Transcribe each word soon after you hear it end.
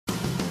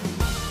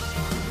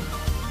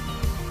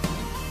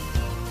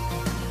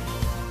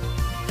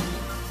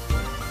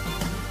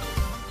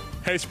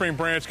Hey, Spring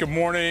Branch, good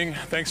morning.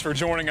 Thanks for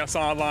joining us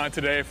online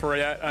today for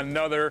yet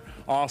another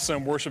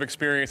awesome worship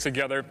experience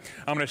together.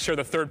 I'm going to share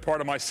the third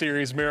part of my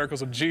series,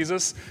 Miracles of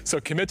Jesus.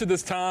 So commit to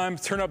this time,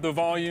 turn up the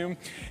volume,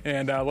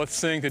 and let's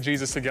sing to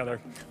Jesus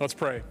together. Let's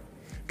pray.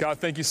 God,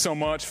 thank you so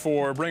much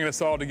for bringing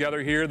us all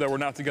together here, though we're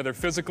not together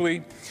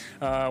physically.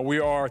 We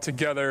are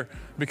together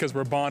because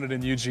we're bonded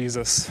in you,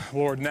 Jesus.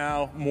 Lord,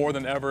 now more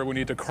than ever, we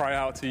need to cry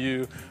out to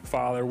you,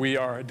 Father. We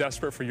are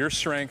desperate for your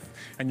strength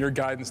and your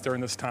guidance during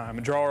this time.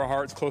 And draw our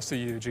hearts close to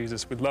you,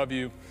 Jesus. We love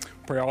you.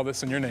 Pray all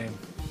this in your name.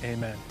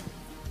 Amen.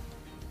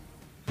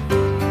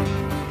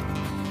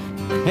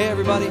 Hey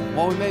everybody,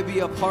 while we may be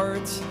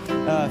apart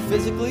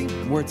physically,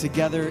 we're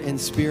together in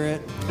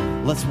spirit.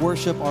 Let's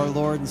worship our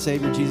Lord and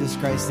Savior Jesus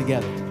Christ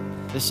together.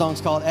 This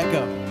song's called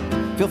Echo.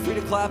 Feel free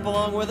to clap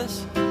along with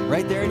us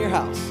right there in your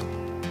house.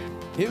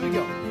 Here we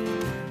go.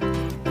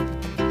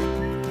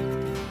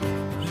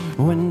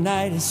 When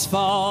night is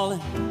falling,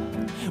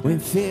 when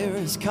fear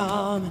is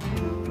coming,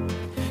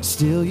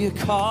 still you're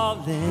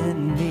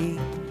calling me.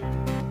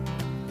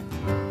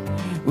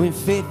 When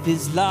faith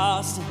is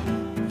lost,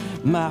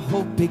 my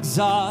hope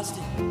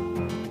exhausted,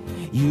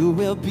 you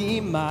will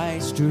be my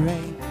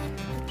strength.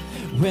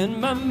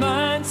 When my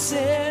mind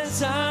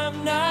says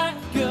I'm not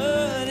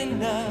good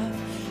enough,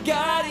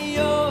 God,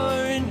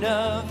 you're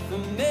enough for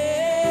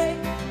me.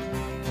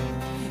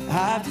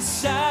 I've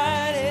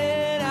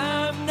decided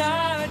I'm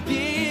not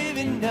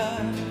giving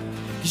up,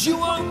 'cause you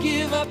won't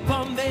give up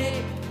on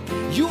me.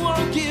 You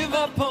won't give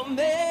up on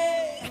me.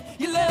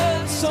 Your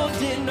love's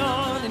holding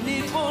on and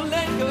it won't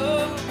let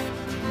go.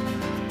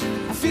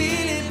 I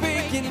feel it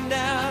breaking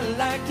down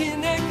like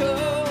an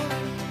echo.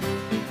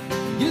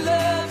 Your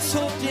love's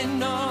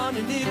holding on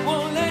and it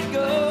won't let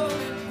go.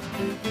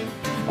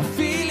 I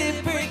feel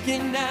it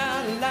breaking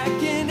down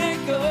like an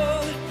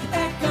echo,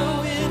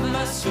 echo in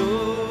my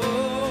soul.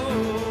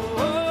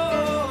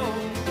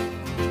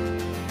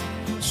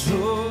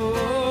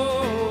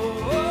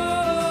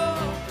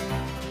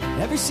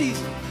 Every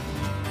season,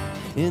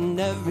 in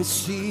every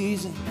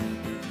season,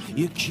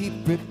 you keep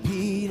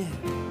repeating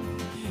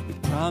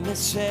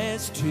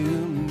promises to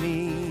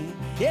me,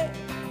 yeah.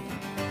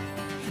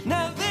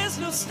 Now there's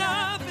no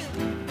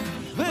stopping,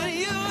 but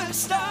you have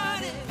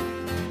started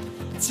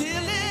till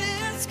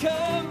it is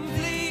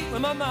complete.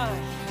 When my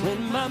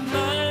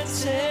mind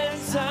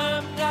says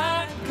I'm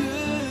not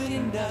good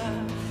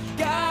enough,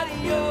 God,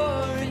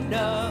 you're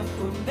enough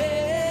for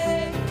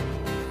me.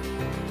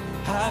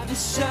 I've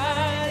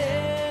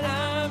decided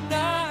I'm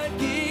not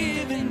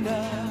giving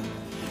up,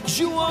 'cause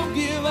you won't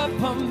give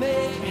up on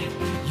me.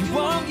 You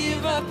won't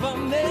give up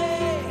on me.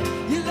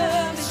 Your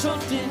love is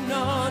holding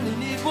on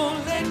and it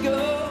won't let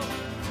go.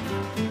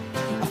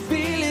 I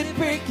feel it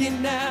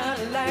breaking out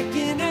like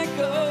an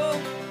echo.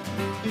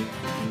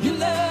 Your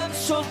love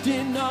is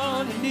holding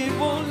on and it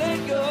won't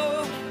let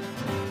go.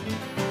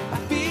 I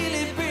feel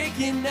it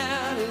breaking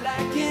out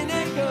like an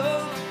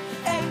echo,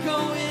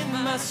 echo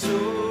in my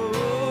soul.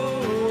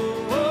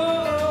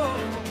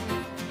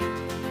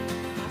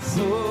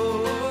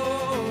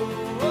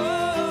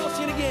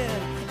 Sing it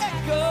again.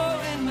 Echo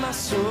in my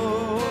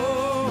soul,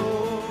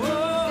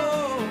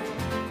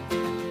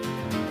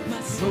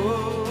 my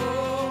soul.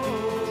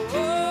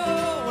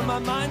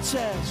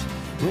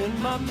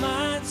 When my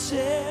mind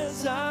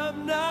says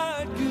I'm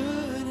not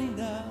good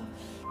enough,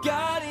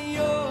 God,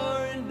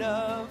 you're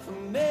enough for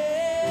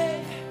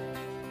me.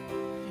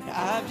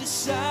 I've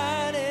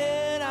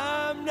decided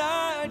I'm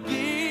not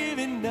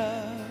giving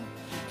up,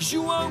 'cause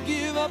you won't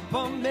give up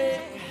on me.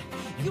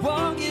 You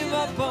won't give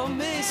up on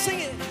me. Sing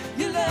it.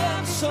 Your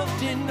love's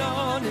holding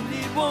on and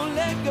it won't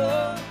let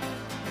go.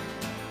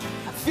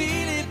 I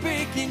feel it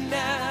breaking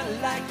out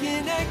like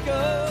an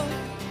echo.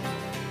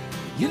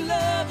 Your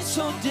love is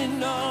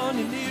holding on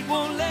and it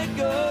won't let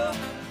go.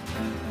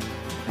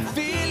 I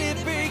feel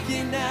it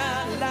breaking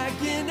out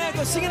like an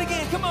echo. Sing it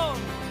again, come on.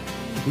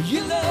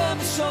 Your love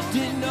is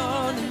holding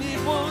on and it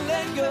won't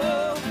let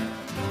go.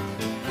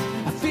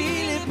 I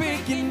feel it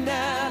breaking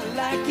out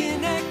like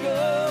an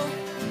echo.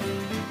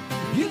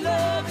 Your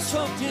love is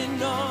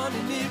holding on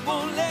and it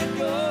won't let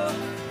go.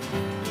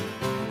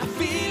 I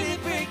feel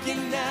it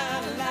breaking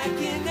out like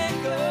an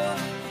echo,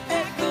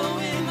 echo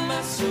in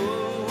my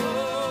soul.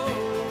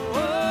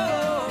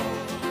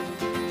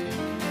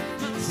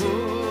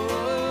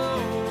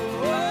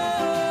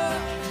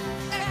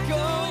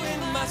 Echo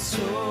in my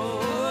soul.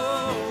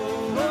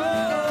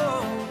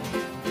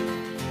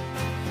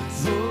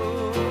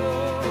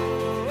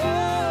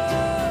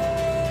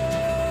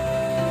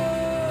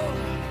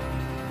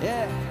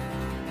 Yeah.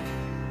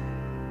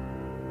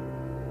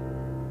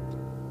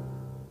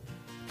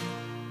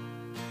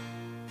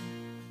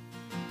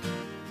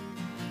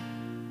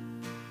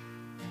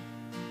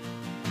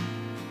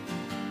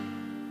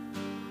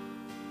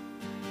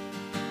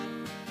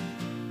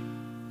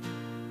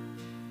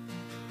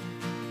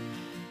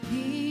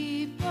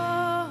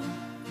 People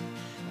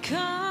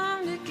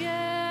come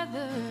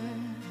together,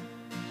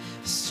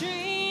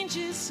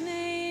 strangers,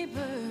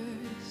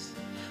 neighbors,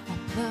 our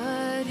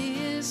blood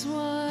is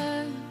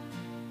one.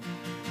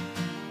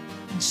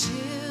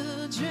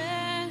 Children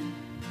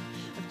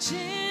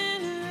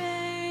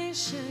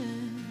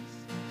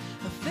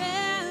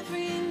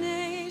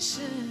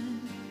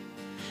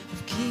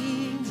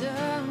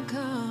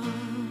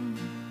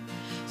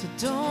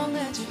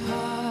let your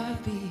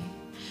heart be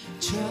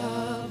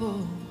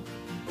troubled.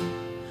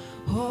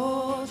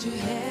 Hold your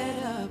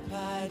head up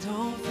high,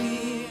 don't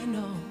fear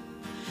no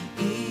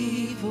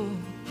evil.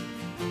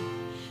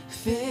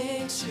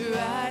 Fix your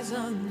eyes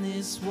on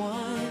this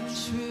one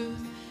truth.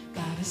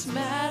 God is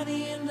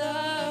madly in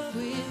love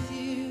with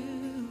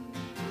you.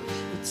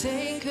 But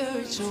take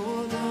courage,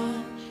 hold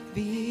on,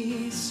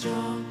 be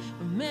strong.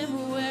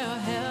 Remember where our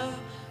help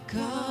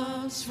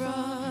comes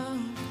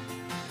from.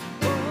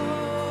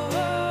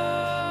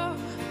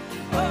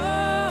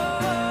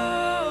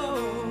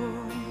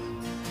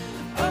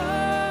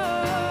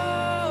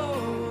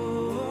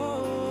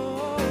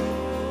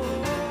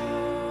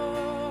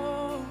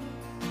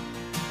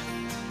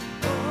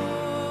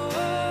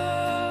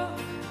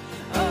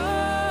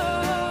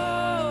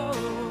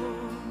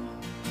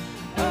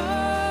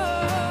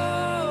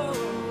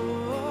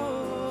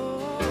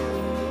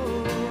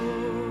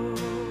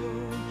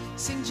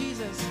 Sing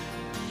Jesus.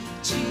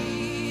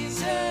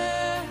 Jesus,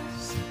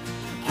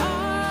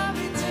 our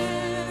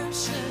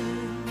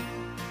redemption,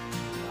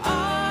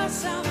 our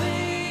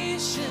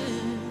salvation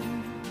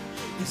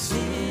is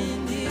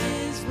in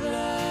His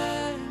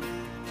blood.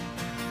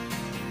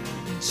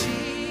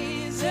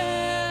 Jesus,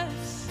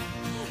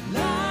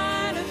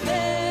 light of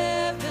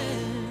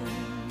heaven,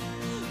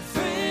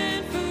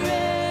 friend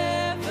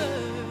forever,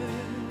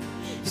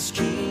 His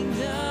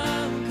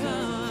kingdom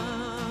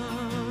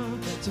come.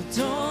 So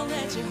don't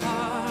let your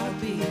heart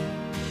be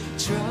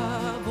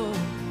troubled.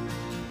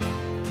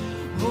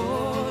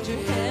 Hold your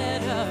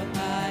head up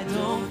high,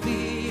 don't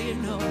fear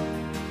no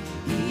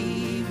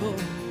evil.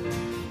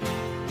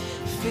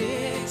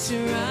 Fix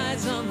your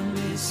eyes on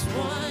this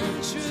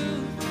one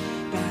truth.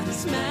 God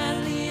is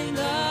madly in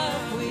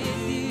love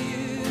with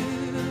you.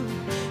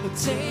 Well,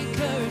 take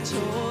courage,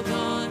 hold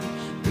on,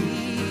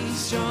 be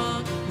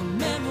strong.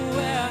 Remember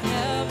where our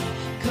help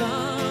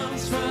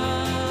comes from.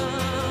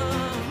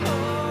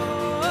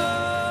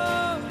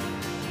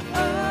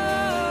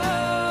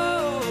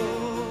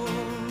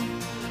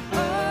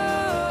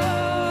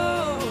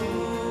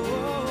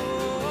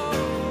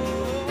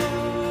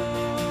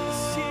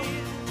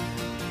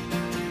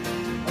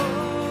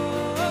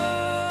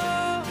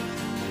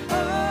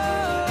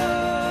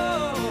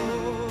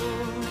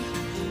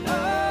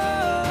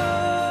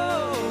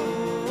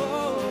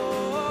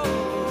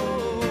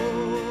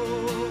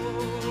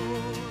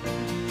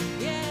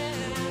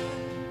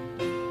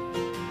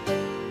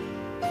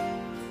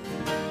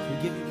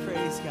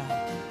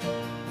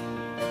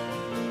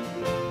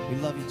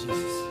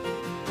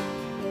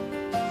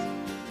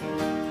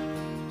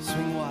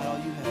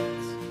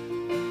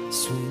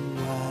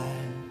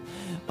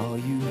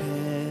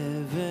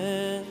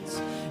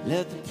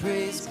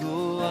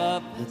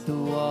 The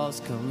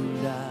walls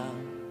come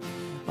down,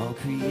 all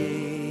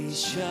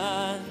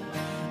creation,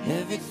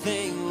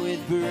 everything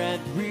with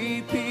breath,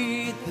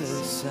 repeat the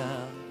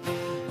sound.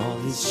 All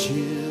His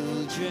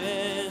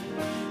children,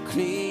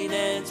 clean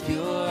hands,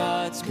 pure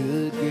hearts,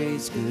 good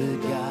grace,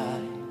 good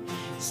God.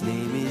 His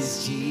name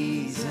is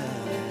Jesus.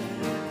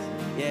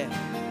 Yeah.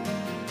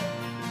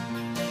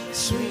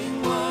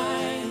 Swing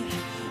wide,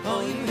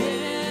 all you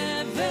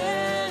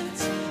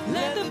heavens,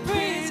 let the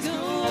praise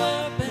go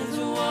up as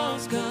the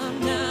walls come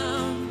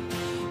down.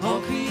 All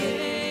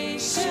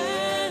creation,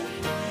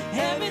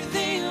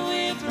 everything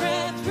with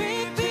breath,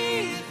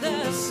 repeat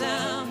the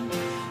sound.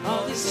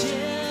 All His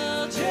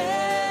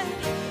children,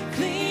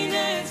 clean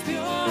hands,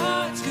 pure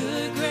hearts,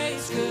 good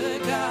grace,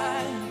 good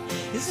God.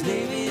 His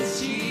name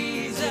is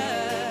Jesus.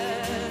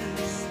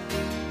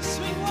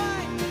 Swing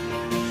wide,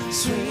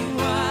 swing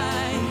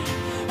wide,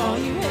 all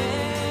you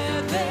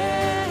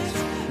heavens,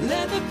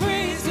 let the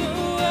praise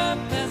go up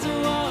as the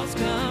walls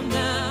come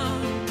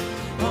down.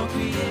 All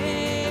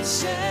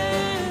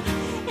creation,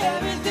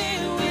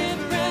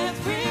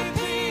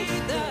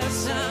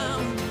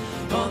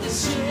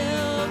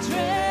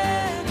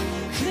 children,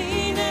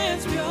 clean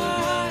hands, pure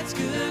hearts,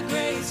 good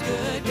grace,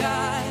 good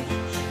God.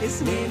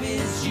 His name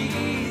is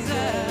Jesus.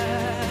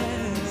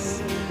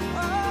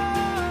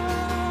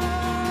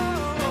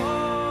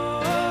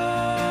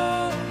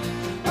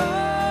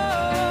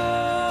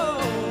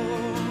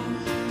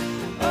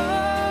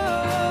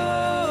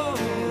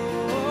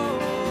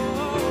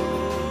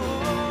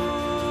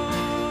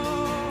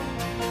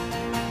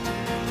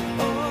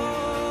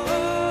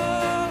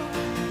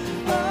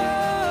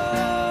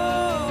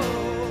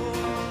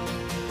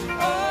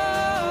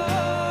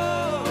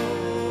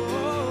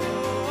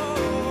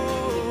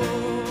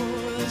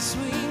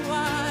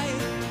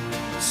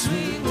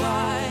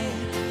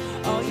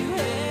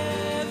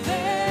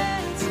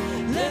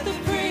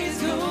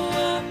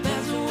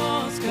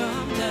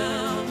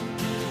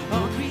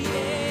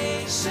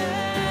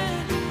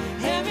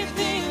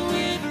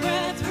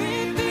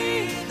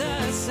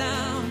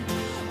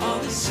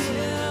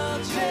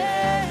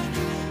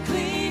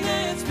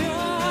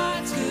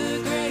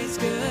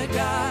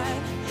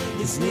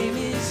 His name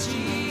is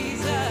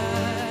Jesus.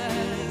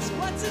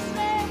 What's His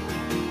name?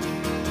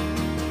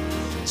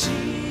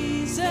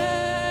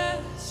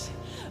 Jesus,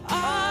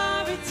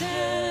 our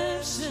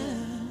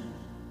redemption,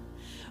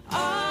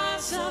 our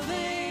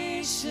salvation.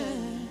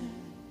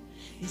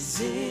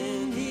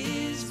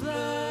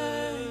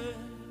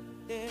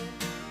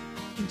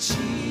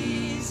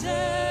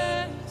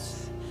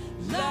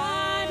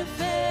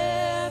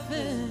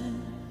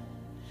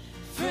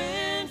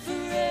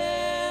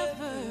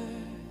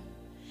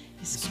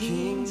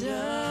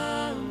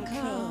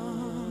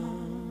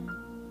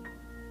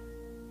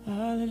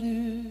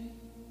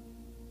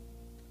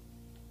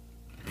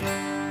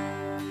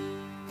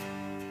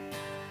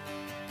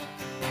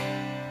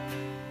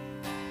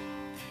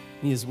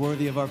 He is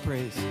worthy of our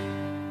praise.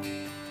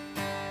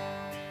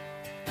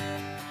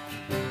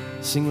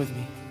 Sing with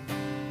me.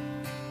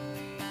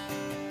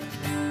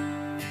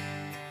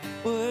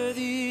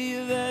 Worthy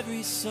of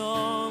every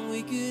song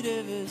we could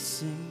ever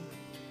sing.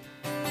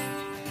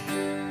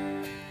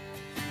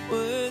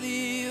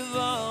 Worthy of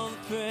all the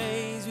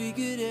praise we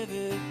could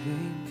ever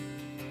bring.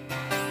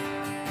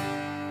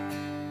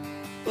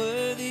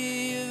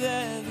 Worthy of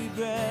every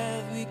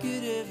breath we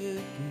could ever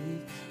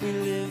breathe. We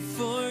live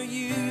for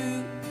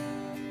you.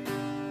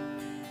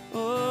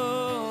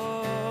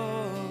 Oh,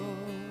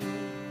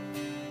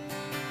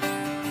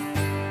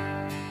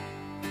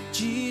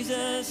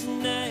 Jesus'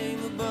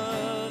 name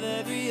above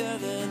every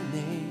other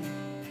name.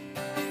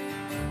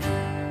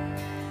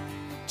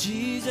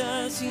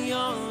 Jesus, the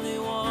only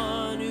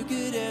one who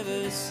could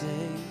ever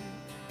save.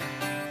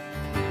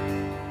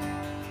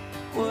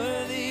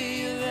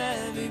 Worthy of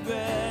every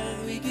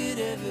breath we could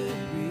ever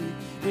breathe.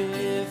 We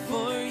live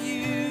for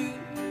you.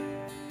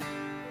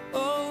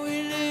 Oh,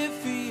 we live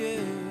for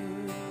you.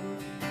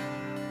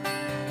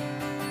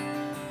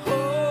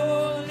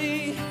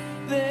 Holy,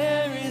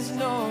 there is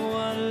no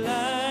one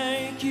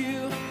like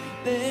you.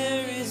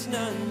 There is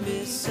none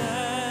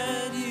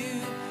beside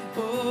you.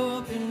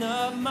 Open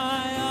up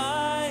my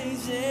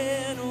eyes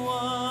and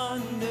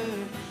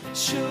wonder.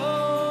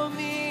 Show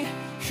me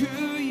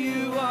who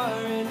you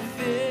are and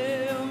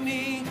fill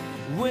me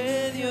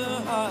with your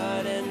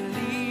heart and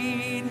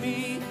lead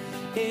me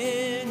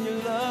in your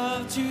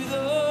love to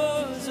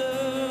those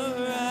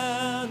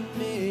around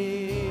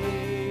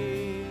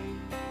me.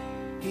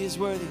 He is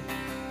worthy.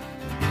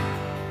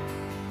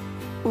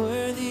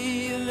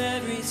 Worthy of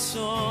every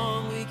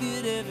song we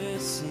could ever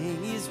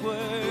sing. He is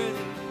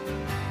worthy.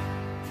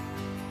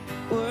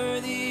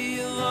 Worthy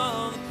of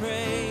all the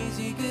praise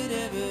he could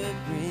ever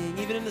bring.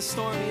 Even in the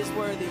storm, he is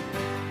worthy.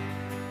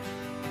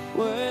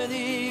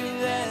 Worthy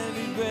of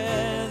every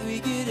breath we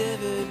could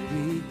ever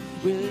breathe.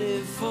 We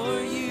live for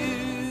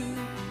you.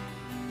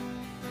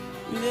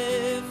 We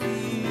live for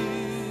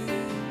you.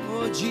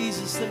 Oh,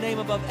 Jesus, the name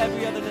above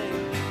every other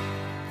name.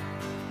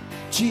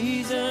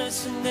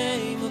 Jesus, the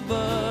name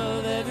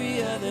above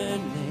every other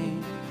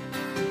name.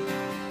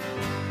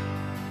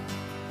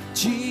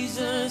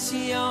 Jesus,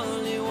 the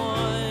only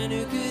one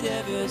who could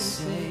ever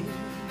save.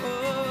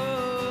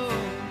 Oh,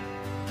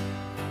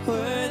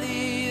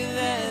 worthy of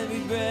every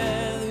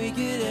breath we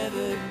could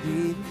ever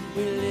breathe.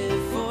 We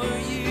live for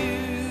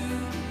you.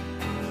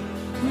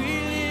 We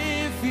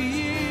live for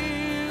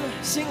you.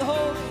 Sing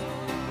holy.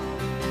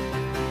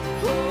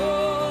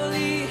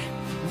 Holy,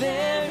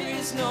 there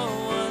is no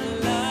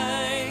one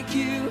like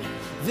you.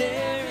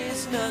 There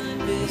is none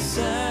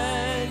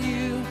beside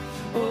you.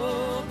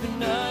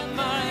 Open up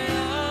my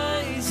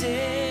eyes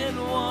and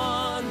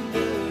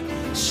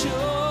wonder.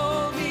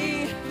 Show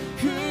me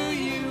who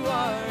you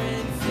are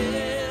and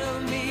fill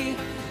me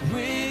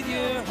with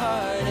your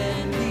heart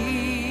and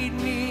lead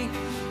me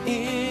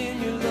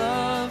in your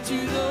love to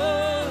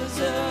those.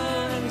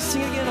 Let me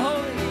sing again.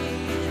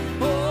 Holy,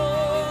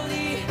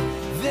 holy,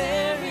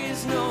 there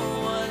is no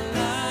one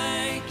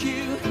like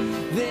you.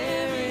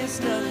 There is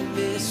none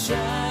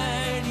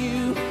beside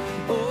you.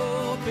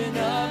 Open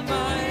up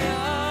my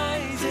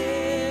eyes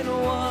and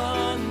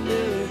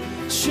wonder.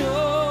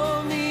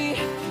 Show me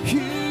who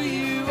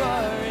you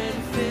are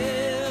and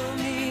fill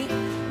me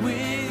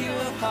with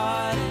your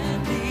heart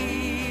and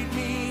lead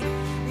me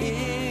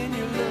in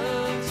your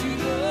love to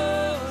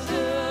those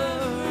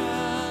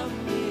around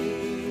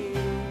me.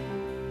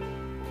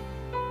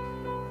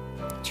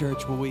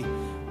 Church, will we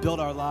build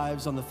our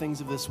lives on the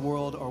things of this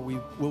world, or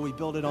will we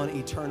build it on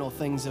eternal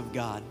things of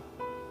God?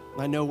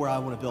 I know where I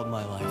want to build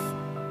my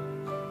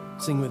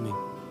life. Sing with me.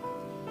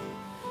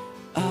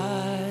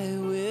 I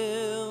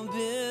will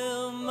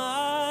build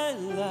my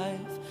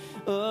life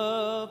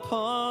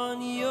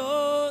upon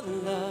your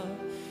love.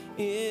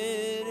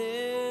 It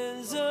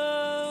is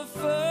a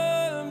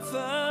firm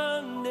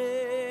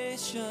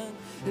foundation,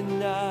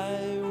 and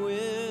I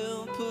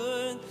will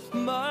put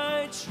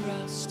my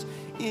trust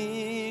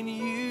in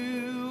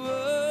you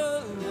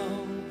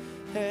alone,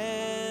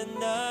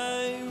 and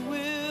I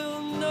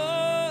will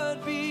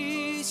not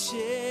be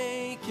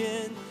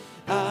shaken.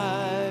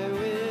 I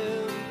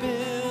will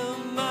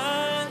build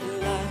my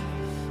life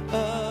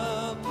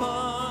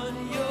upon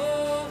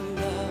your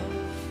love.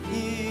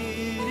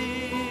 It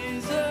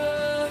is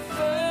a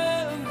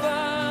firm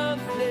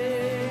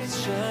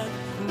foundation,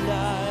 and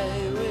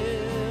I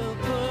will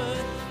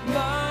put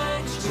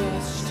my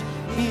trust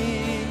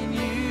in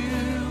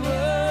you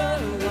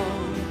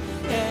alone,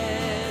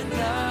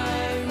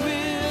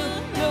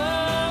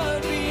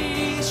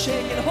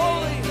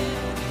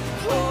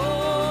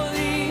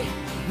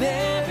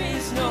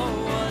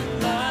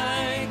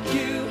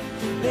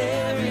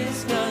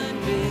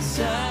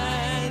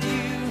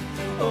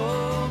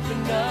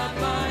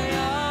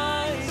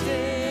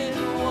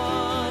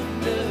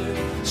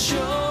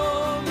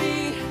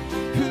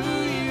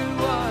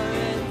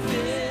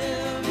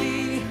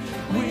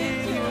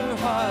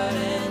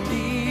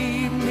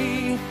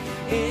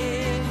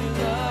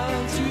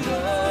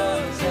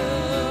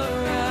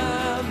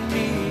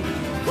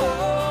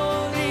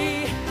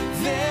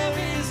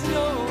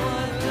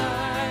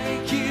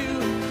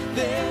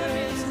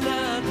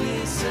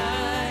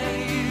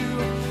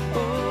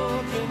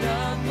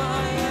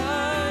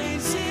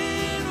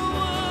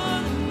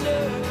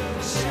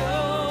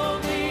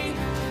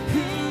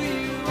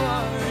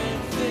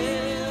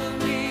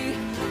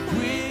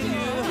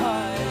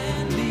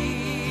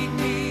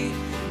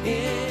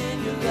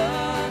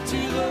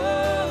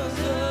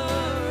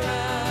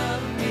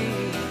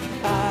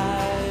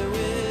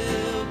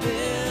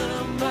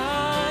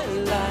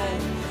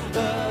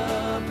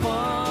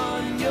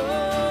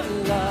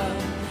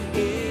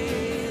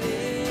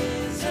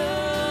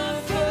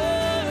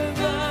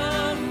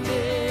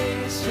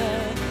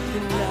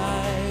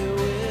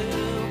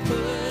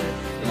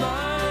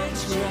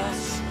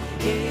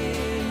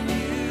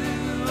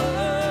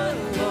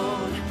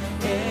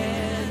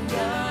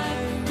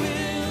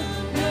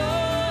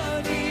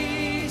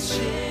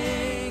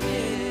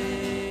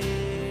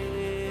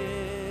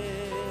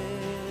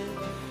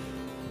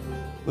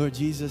 Lord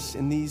Jesus,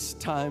 in these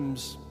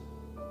times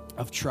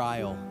of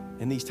trial,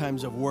 in these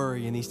times of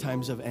worry, in these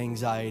times of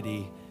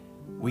anxiety,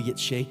 we get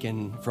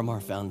shaken from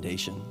our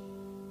foundation.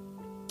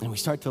 And we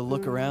start to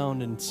look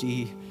around and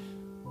see,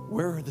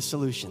 where are the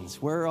solutions?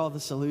 Where are all the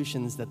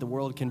solutions that the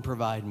world can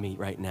provide me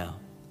right now?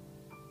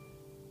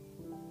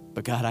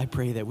 But God, I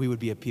pray that we would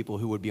be a people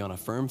who would be on a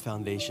firm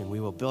foundation. We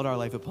will build our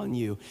life upon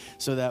you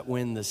so that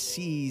when the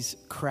seas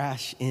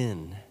crash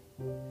in,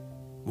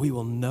 we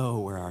will know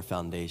where our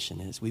foundation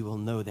is. We will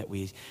know that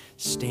we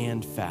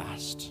stand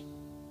fast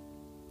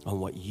on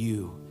what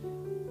you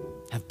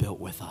have built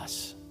with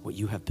us, what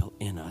you have built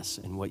in us,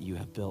 and what you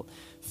have built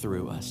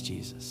through us,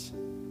 Jesus.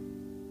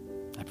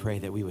 I pray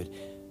that we would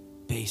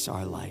base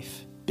our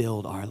life,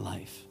 build our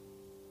life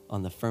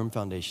on the firm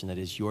foundation that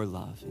is your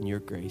love and your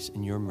grace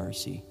and your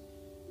mercy.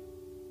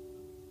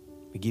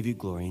 We give you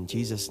glory in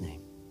Jesus'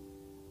 name.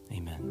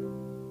 Amen.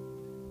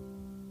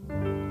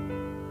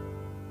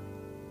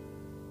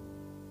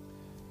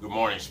 Good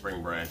morning,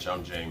 Spring Branch.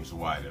 I'm James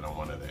White, and I'm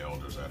one of the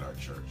elders at our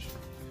church.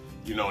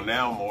 You know,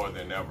 now more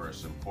than ever,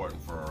 it's important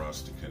for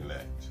us to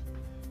connect.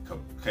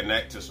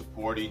 Connect to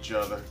support each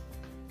other,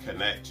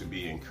 connect to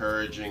be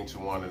encouraging to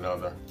one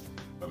another,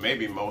 but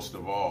maybe most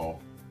of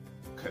all,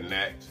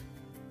 connect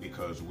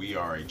because we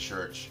are a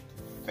church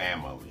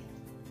family.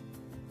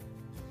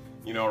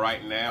 You know,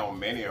 right now,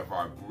 many of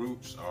our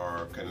groups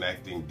are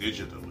connecting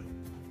digitally.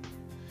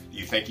 Do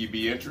you think you'd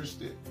be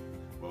interested?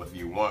 Well, if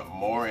you want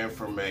more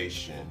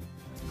information,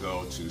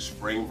 go to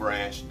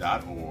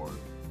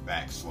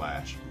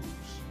springbranch.org/groups.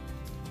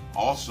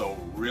 Also,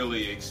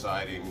 really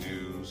exciting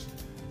news.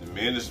 The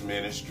men's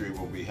ministry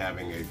will be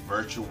having a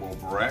virtual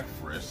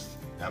breakfast.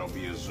 That'll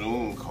be a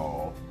Zoom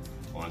call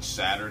on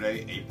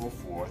Saturday, April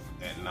 4th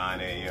at 9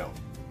 a.m.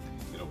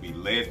 It'll be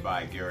led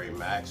by Gary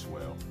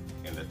Maxwell,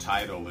 and the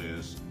title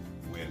is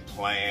When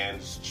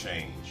Plans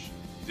Change.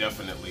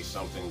 Definitely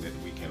something that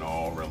we can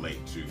all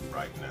relate to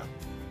right now.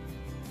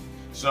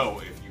 So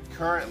if you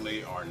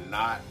currently are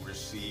not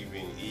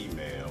receiving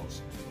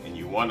emails and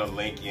you want to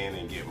link in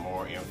and get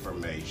more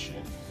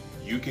information,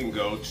 you can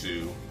go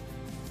to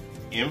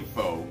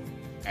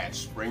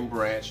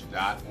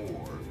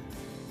info@springbranch.org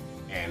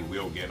and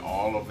we'll get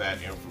all of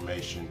that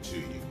information to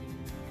you.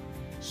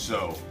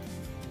 So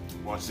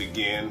once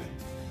again,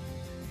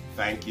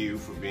 thank you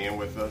for being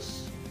with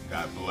us.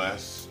 God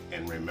bless,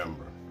 and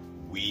remember,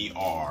 we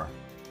are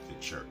the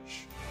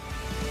church.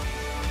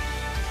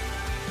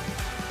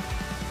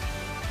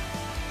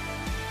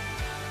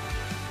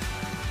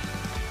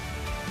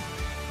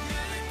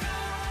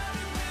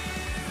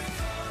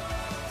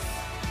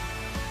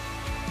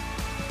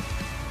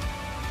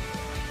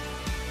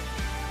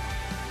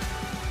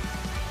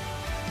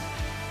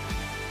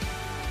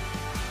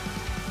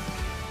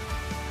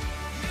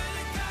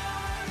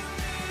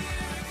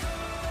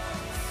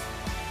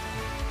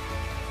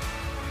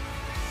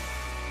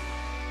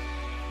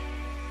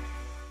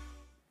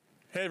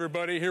 Hey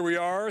everybody, here we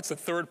are. It's the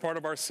third part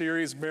of our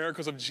series,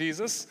 Miracles of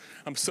Jesus.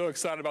 I'm so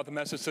excited about the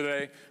message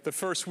today. The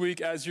first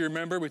week, as you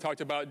remember, we talked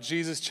about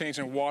Jesus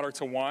changing water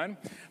to wine.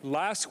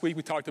 Last week,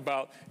 we talked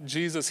about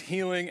Jesus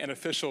healing an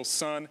official's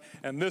son.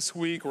 And this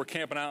week, we're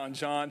camping out in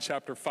John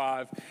chapter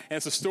 5. And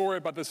it's a story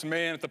about this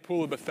man at the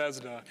pool of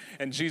Bethesda.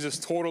 And Jesus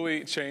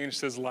totally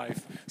changed his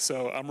life.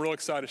 So I'm real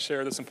excited to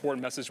share this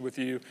important message with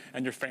you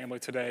and your family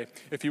today.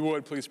 If you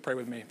would, please pray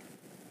with me.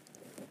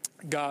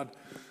 God,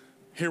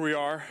 here we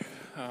are.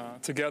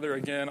 Together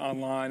again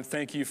online.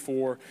 Thank you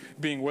for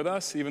being with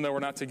us, even though we're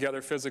not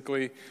together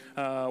physically.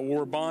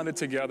 We're bonded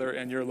together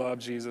in your love,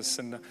 Jesus.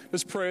 And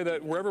just pray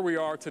that wherever we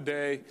are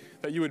today,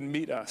 that you would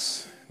meet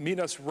us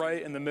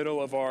right in the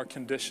middle of our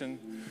condition.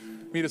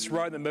 Meet us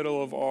right in the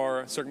middle of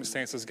our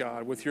circumstances,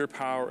 God, with your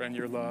power and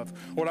your love.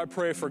 Lord, I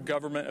pray for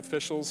government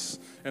officials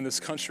in this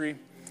country.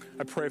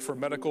 I pray for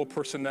medical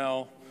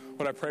personnel.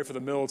 Lord, I pray for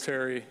the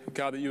military,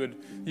 God, that you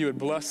would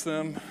bless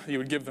them, you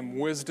would give them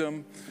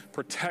wisdom,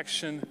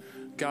 protection.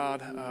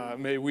 God,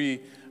 may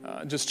we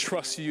just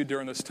trust you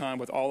during this time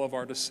with all of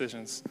our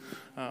decisions.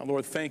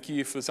 Lord, thank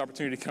you for this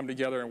opportunity to come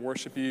together and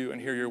worship you and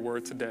hear your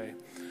word today.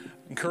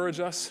 Encourage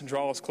us,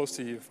 draw us close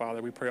to you,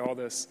 Father. We pray all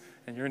this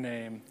in your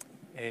name.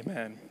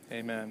 Amen.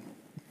 Amen.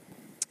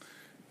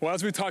 Well,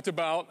 as we talked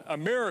about, a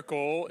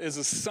miracle is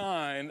a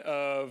sign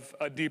of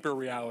a deeper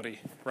reality,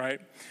 right?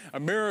 A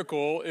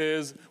miracle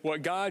is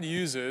what God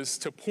uses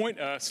to point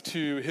us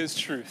to his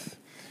truth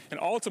and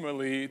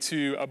ultimately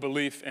to a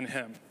belief in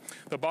him.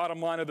 The bottom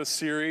line of the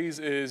series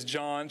is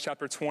John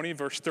chapter 20,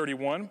 verse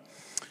 31.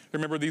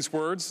 Remember these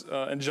words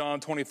in John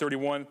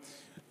 20:31.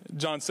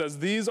 John says,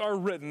 "These are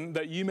written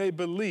that you may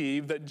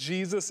believe that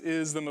Jesus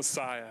is the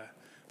Messiah,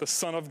 the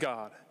Son of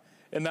God,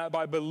 and that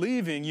by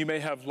believing you may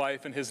have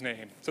life in his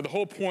name." So the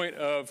whole point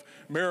of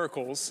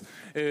miracles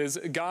is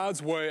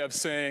God's way of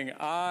saying,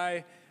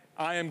 I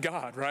am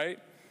God, right?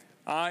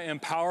 I am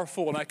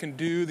powerful and I can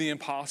do the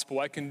impossible.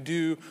 I can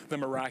do the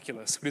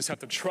miraculous. We just have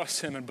to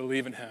trust him and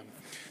believe in him.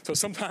 So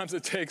sometimes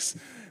it takes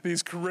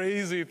these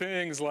crazy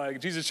things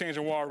like Jesus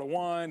changing water to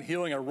wine,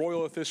 healing a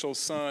royal official's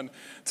son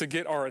to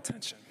get our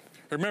attention.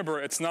 Remember,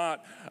 it's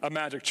not a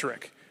magic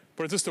trick.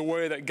 but it's just a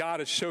way that God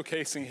is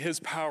showcasing his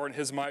power and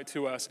his might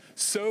to us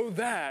so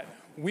that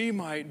we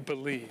might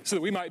believe, so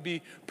that we might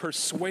be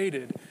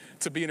persuaded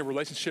to be in a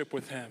relationship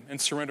with him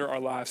and surrender our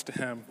lives to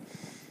him.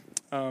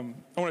 I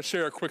want to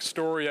share a quick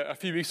story. A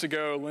few weeks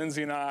ago,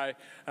 Lindsay and I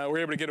were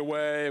able to get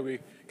away. We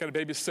got a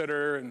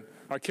babysitter, and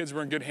our kids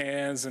were in good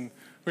hands, and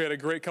we had a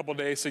great couple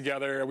days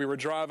together. We were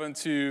driving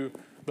to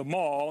the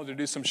mall to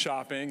do some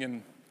shopping,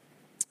 and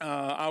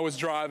I was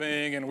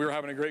driving, and we were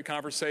having a great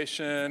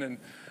conversation, and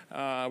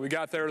we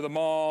got there to the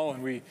mall,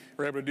 and we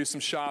were able to do some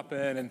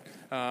shopping, and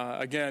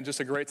again,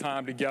 just a great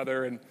time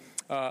together. And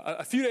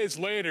a few days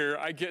later,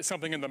 I get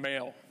something in the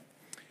mail,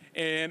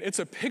 and it's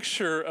a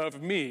picture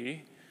of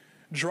me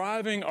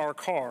driving our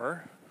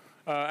car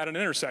at an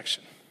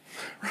intersection.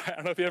 Right? I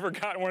don't know if you ever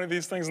got one of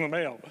these things in the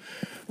mail,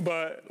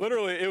 but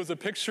literally it was a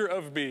picture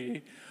of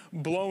me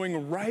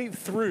blowing right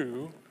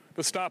through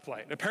the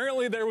stoplight.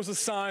 Apparently there was a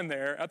sign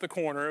there at the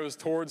corner. It was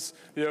towards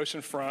the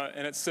ocean front,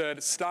 and it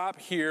said, "Stop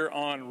here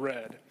on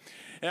red."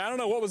 And I don't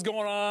know what was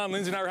going on.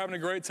 Lindsay and I were having a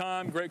great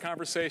time, great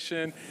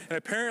conversation, and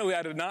apparently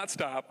I did not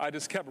stop. I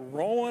just kept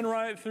rolling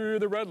right through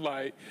the red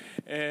light,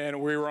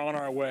 and we were on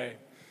our way.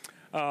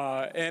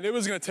 And it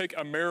was going to take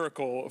a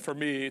miracle for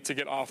me to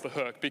get off the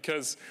hook,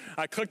 because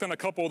I clicked on a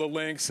couple of the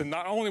links, and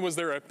not only was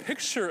there a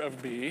picture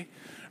of me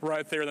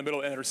right there in the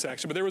middle of the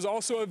intersection, but there was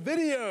also a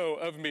video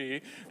of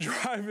me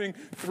driving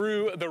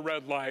through the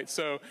red light.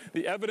 So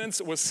the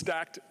evidence was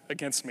stacked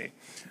against me.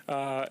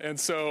 And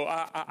so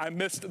I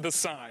missed the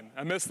sign.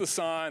 I missed the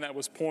sign that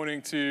was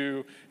pointing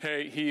to,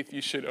 hey, Heath,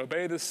 you should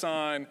obey this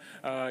sign.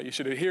 You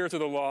should adhere to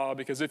the law,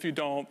 because if you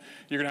don't,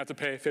 you're going to have to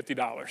pay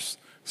 $50.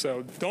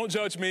 So don't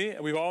judge me.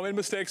 We've all made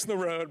mistakes in the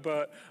road,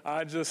 but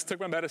I just took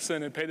my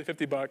medicine and paid the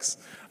 $50,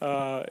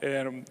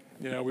 and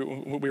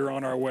we were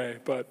on our way.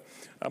 But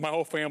my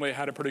whole family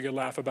had a pretty good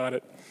laugh about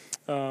it.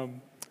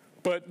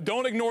 But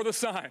don't ignore the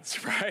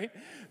signs, right?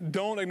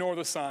 Don't ignore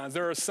the signs.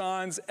 There are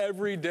signs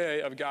every day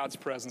of God's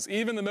presence.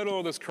 Even in the middle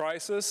of this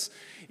crisis,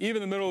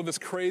 even in the middle of this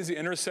crazy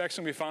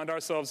intersection we find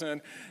ourselves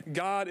in,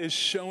 God is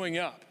showing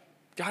up.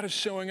 God is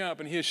showing up,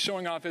 and he is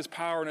showing off his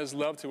power and his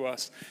love to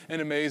us in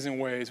amazing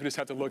ways. We just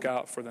have to look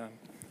out for them.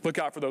 Look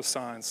out for those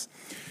signs.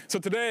 So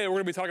today we're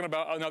going to be talking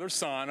about another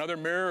sign, another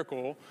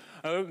miracle,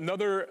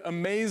 another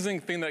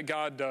amazing thing that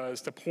God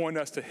does to point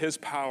us to his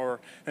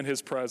power and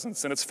his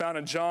presence. And it's found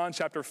in John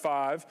chapter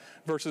 5,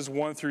 verses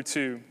 1 through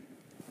 2.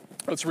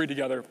 Let's read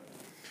together.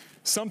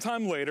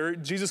 Sometime later,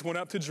 Jesus went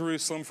up to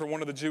Jerusalem for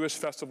one of the Jewish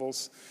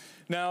festivals.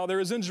 Now there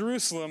is in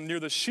Jerusalem near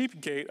the sheep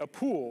gate a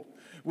pool,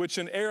 which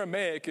in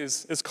Aramaic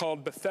is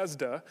called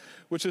Bethesda,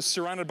 which is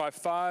surrounded by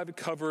 5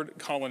 covered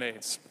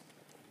colonnades.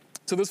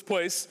 So this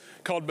place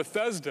called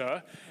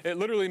Bethesda, it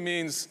literally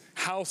means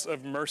house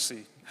of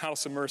mercy,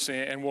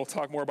 and we'll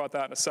talk more about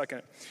that in a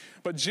second.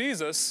 But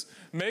Jesus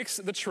makes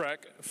the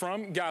trek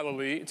from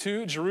Galilee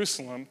to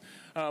Jerusalem,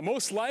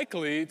 most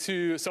likely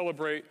to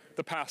celebrate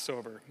the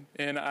Passover.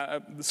 And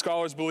the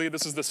scholars believe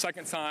this is the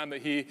second time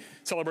that he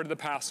celebrated the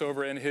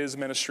Passover in his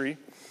ministry.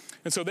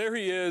 And so there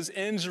he is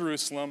in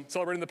Jerusalem,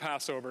 celebrating the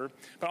Passover.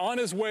 But on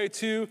his way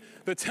to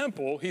the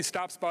temple, he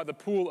stops by the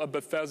pool of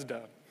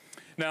Bethesda.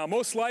 Now,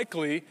 most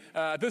likely,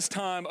 at this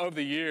time of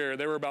the year,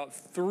 there were about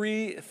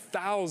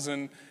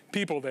 3,000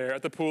 people there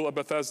at the pool of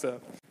Bethesda.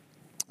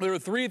 There were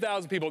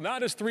 3,000 people, not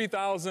just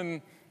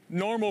 3,000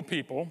 normal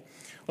people.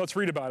 Let's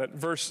read about it.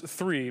 Verse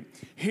 3.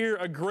 Here,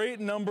 a great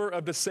number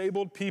of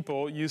disabled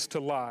people used to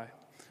lie: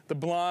 the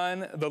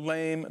blind, the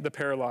lame, the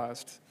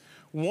paralyzed.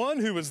 One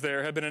who was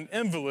there had been an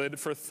invalid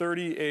for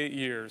 38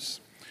 years.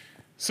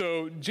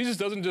 So Jesus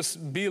doesn't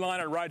just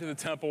beeline it right to the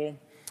temple.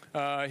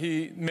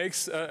 He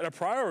makes a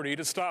priority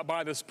to stop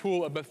by this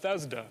pool of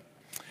Bethesda.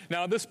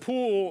 Now, this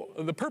pool,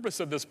 the purpose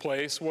of this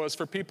place was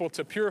for people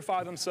to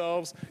purify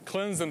themselves,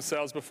 cleanse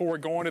themselves before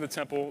going to the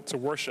temple to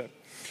worship.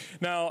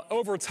 Now,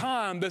 over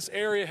time, this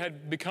area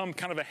had become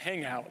kind of a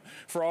hangout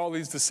for all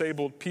these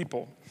disabled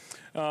people.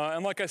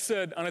 And like I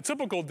said, on a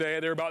typical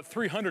day, there were about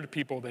 300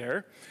 people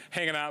there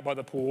hanging out by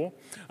the pool.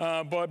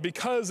 But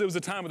because it was the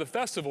time of the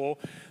festival,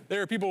 there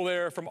were people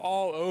there from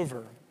all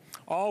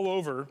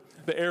over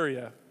the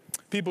area.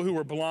 People who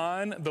were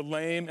blind, the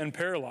lame, and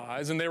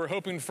paralyzed, and they were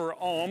hoping for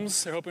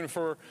alms. They were hoping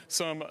for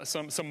some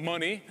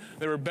money.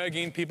 They were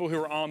begging people who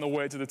were on the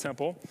way to the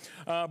temple.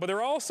 But they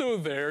were also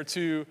there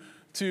to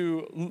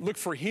look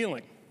for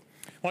healing.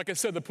 Like I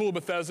said, the pool of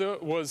Bethesda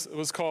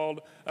was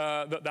called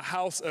the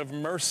house of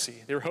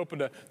mercy. They were hoping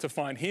to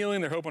find healing.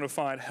 They were hoping to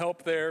find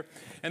help there.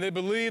 And they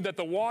believed that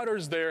the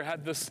waters there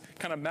had this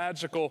kind of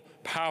magical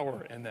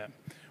power in them,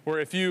 where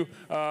if you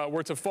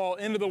were to fall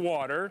into the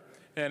water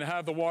and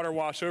have the water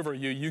wash over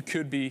you, you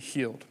could be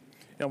healed.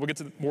 And we'll get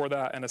to more of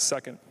that in a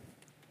second.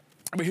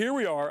 But here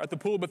we are at the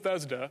pool of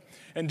Bethesda,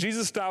 and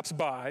Jesus stops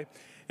by,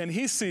 and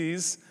he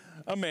sees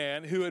a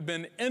man who had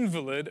been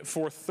invalid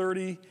for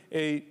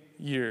 38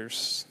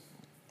 years.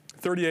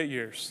 38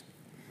 years.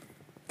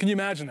 Can you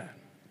imagine that?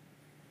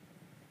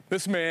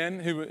 This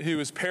man who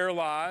was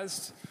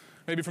paralyzed,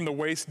 maybe from the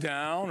waist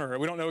down, or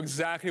we don't know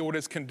exactly what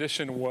his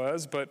condition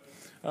was, but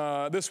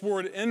this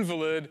word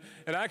invalid,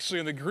 it actually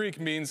in the Greek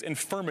means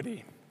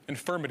infirmity.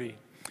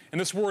 And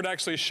this word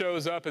actually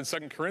shows up in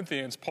 2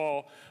 Corinthians.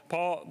 Paul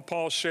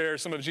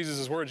shares some of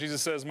Jesus' words.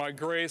 Jesus says, my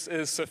grace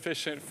is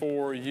sufficient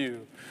for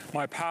you.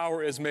 My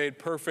power is made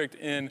perfect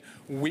in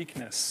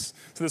weakness.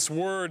 So this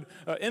word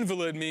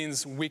invalid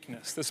means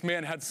weakness. This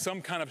man had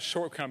some kind of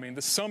shortcoming,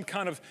 some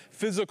kind of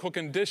physical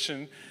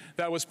condition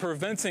that was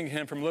preventing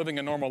him from living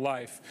a normal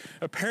life.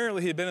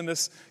 Apparently, he had been in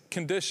this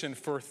condition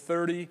for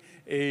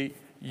 38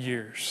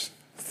 years.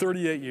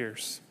 38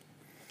 years.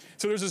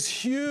 So there's this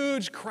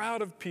huge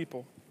crowd of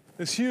people.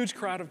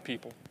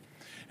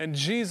 And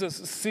Jesus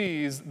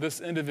sees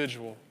this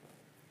individual.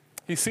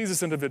 He sees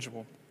this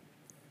individual,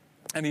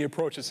 and he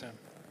approaches him.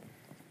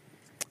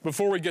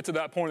 Before we get to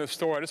that point of the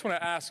story, I just want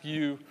to ask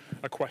you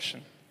a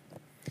question.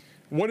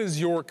 What is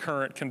your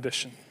current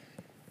condition?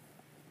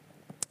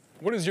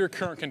 What is your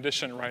current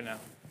condition right now?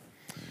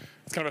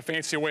 It's kind of a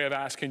fancy way of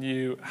asking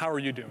you, how are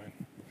you doing?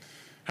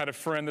 Had a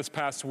friend this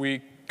past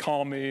week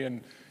call me,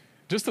 and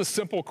just a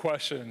simple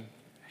question,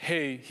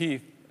 hey,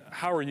 Heath,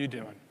 how are you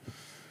doing?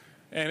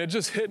 And it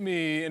just hit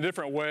me in a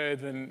different way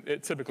than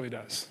it typically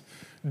does.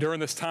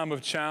 During this time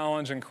of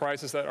challenge and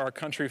crisis that our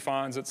country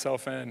finds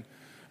itself in,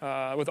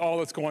 with all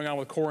that's going on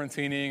with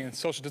quarantining and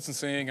social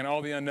distancing and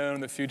all the unknown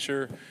in the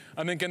future,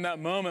 I think in that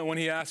moment when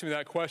he asked me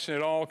that question,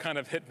 it all kind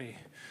of hit me.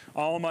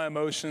 All my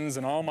emotions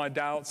and all my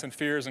doubts and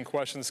fears and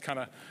questions kind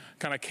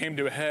of came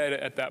to a head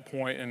at that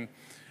point. And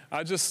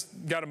I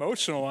just got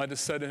emotional. I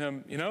just said to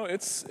him,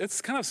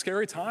 it's kind of a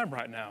scary time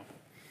right now.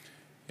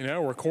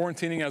 We're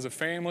quarantining as a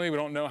family. We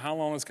don't know how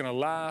long it's going to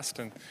last.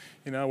 And,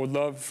 would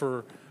love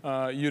for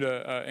you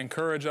to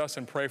encourage us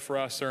and pray for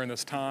us during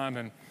this time.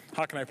 And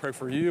how can I pray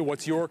for you?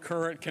 What's your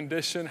current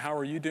condition? How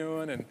are you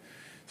doing? And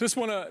just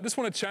want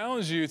to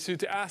challenge you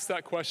to ask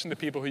that question to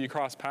people who you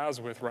cross paths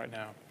with right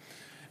now.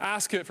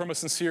 Ask it from a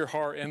sincere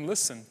heart and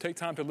listen. Take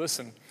time to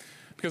listen.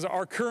 Because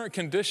our current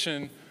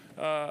condition,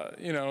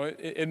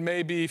 it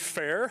may be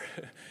fair.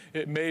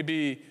 It may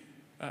be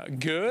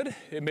good.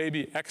 It may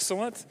be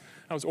excellent.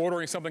 I was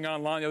ordering something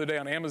online the other day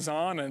on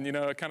Amazon, and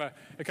it kind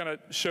of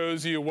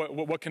shows you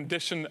what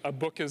condition a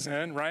book is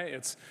in, right?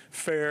 It's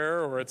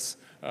fair, or it's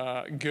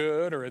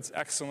good, or it's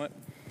excellent.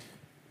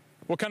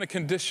 What kind of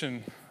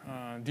condition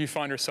do you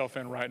find yourself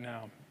in right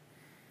now?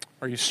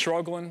 Are you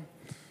struggling?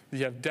 Do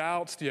you have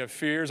doubts? Do you have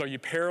fears? Are you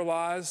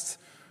paralyzed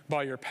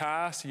by your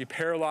past? Are you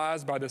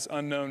paralyzed by this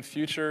unknown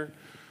future?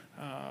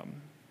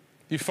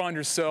 You find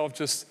yourself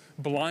just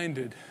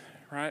blinded,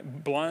 right?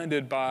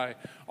 Blinded by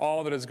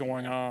all that is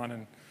going on.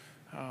 And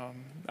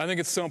I think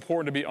it's so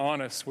important to be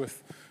honest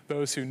with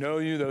those who know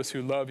you, those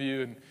who love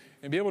you,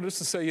 and be able just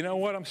to say, you know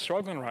what, I'm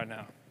struggling right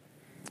now.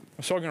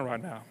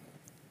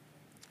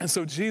 And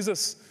so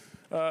Jesus,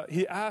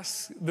 he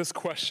asks this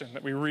question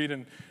that we read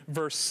in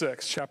verse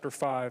 6, chapter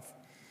 5.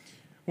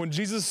 When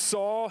Jesus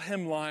saw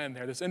him lying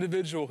there, this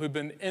individual who'd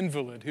been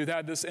invalid, who'd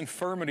had this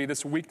infirmity,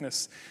 this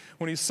weakness,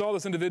 when he saw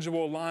this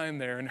individual lying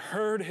there and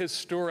heard his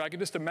story, I could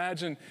just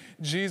imagine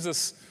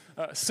Jesus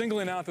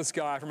singling out this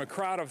guy from a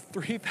crowd of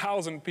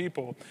 3,000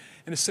 people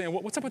and just saying,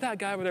 what's up with that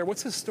guy over there?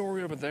 What's his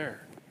story over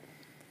there?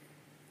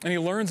 And he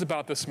learns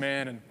about this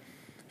man, and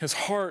his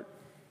heart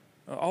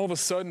all of a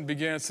sudden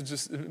begins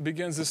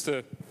just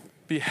to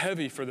be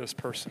heavy for this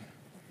person.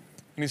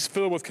 And he's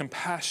filled with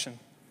compassion.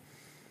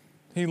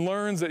 He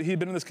learns that he'd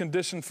been in this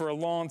condition for a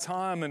long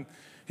time, and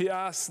he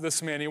asks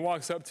this man, he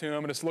walks up to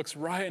him and just looks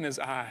right in his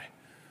eye,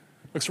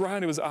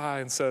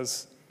 and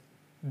says,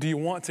 do you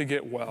want to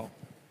get well?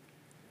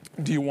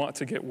 Do you want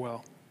to get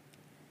well?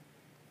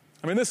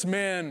 I mean, this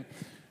man,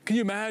 can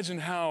you imagine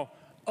how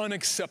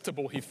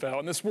unacceptable he felt?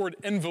 And this word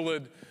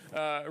invalid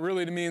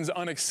really means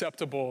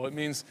unacceptable. It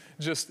means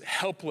just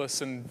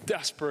helpless and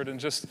desperate and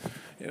just,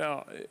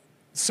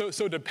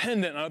 so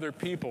dependent on other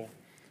people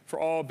for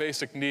all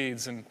basic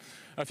needs. And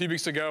a few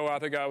weeks ago, I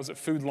think I was at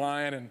Food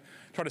Lion and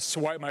tried to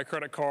swipe my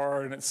credit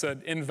card, and it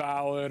said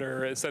invalid,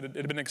 or it said it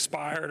had been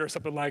expired or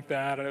something like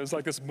that. And it was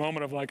like this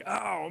moment of like,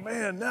 oh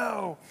man,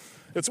 no,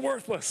 it's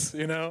worthless,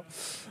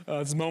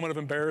 This moment of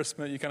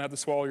embarrassment, you kind of have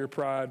to swallow your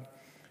pride.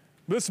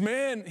 This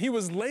man, he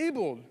was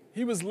labeled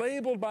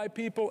by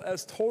people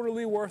as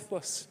totally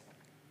worthless,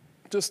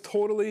 just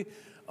totally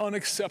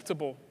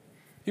unacceptable.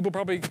 People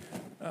probably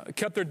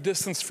kept their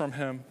distance from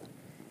him.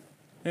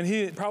 And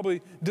he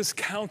probably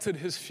discounted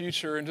his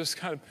future and just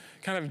kind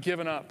of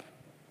given up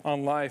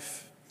on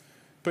life.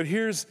 But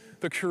here's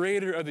the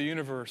creator of the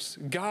universe,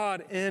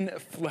 God in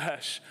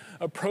flesh,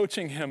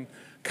 approaching him,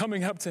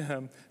 coming up to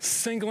him,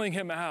 singling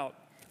him out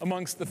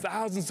amongst the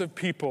thousands of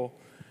people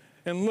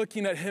and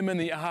looking at him in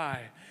the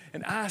eye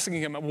and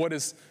asking him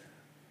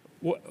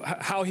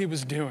how he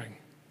was doing.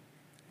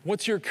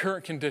 What's your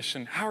current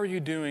condition? How are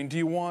you doing? Do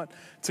you want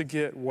to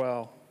get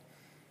well?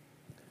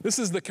 This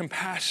is the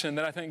compassion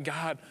that I think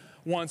God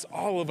wants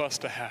all of us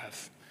to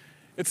have.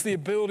 It's the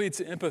ability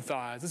to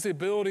empathize. It's the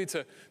ability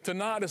to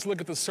not just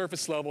look at the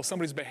surface level,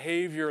 somebody's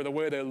behavior or the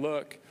way they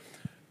look,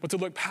 but to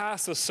look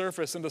past the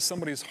surface into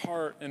somebody's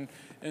heart and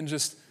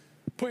just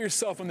put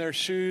yourself in their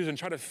shoes and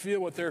try to feel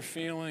what they're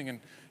feeling and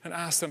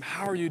ask them,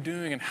 how are you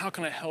doing and how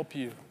can I help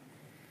you?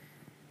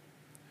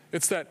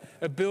 It's that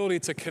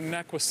ability to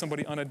connect with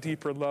somebody on a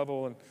deeper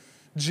level. And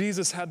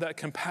Jesus had that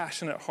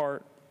compassionate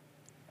heart.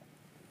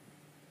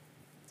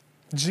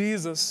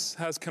 Jesus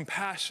has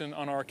compassion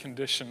on our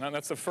condition. And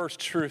that's the first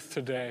truth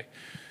today.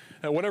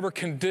 That whatever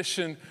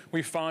condition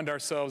we find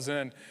ourselves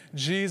in,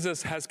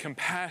 Jesus has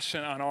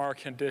compassion on our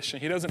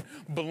condition. He doesn't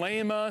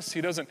blame us.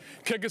 He doesn't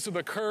kick us to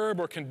the curb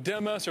or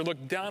condemn us or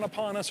look down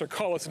upon us or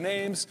call us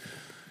names.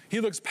 He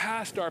looks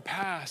past our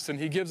past and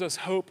he gives us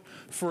hope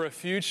for a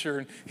future.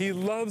 And he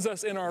loves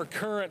us in our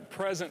current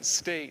present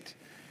state.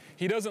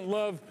 He doesn't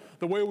love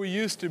the way we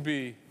used to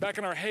be back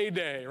in our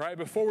heyday, right,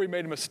 before we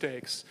made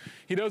mistakes.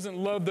 He doesn't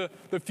love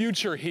the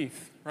future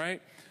Heath,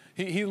 right?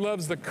 He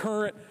loves the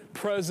current,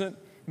 present,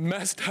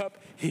 messed up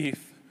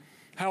Heath.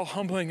 How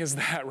humbling is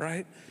that,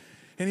 right?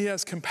 And he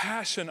has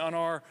compassion on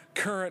our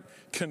current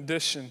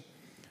condition.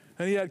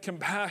 And he had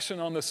compassion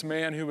on this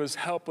man who was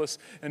helpless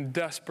and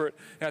desperate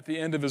at the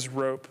end of his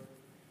rope.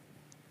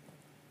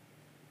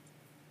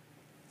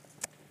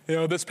 You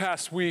know, this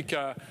past week,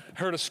 I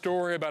heard a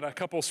story about a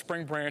couple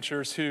spring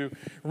branchers who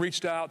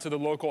reached out to the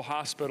local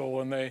hospital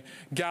and they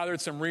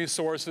gathered some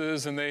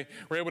resources and they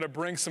were able to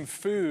bring some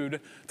food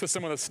to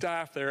some of the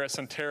staff there at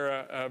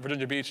Centera,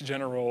 Virginia Beach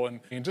General.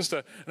 And just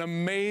an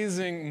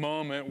amazing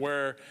moment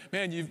where,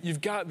 man,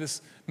 you've got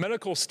this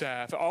medical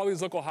staff at all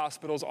these local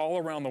hospitals all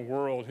around the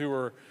world who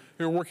are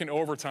working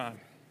overtime,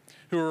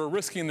 who are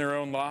risking their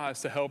own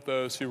lives to help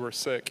those who are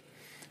sick.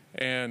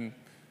 And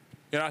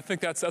you know, I think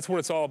that's what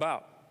it's all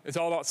about. It's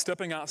all about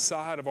stepping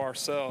outside of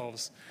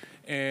ourselves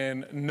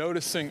and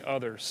noticing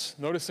others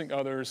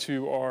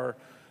who are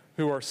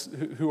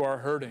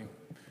hurting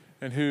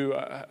and who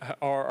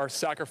are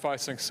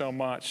sacrificing so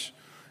much.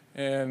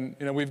 And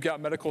you know, we've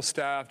got medical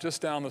staff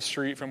just down the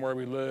street from where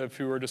we live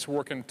who are just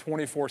working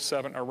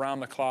 24/7 around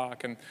the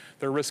clock, and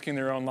they're risking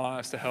their own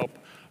lives to help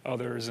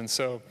others. And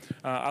so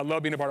I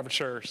love being a part of a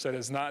church that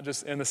is not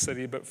just in the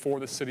city, but for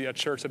the city, a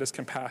church that is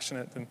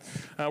compassionate. And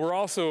we're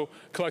also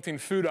collecting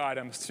food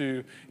items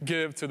to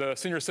give to the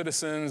senior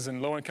citizens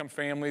and low-income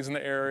families in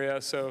the area.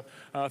 So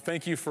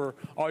thank you for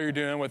all you're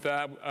doing with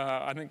that.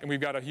 I think we've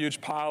got a huge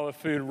pile of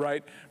food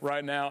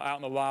right now out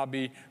in the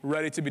lobby,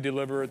 ready to be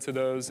delivered to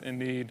those in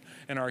need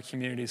in our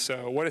community.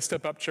 So way to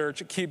step up,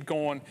 church. Keep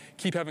going.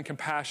 Keep having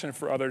compassion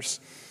for others.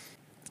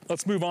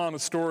 Let's move on to the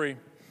story.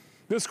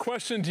 This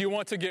question, do you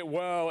want to get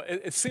well?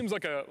 It seems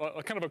like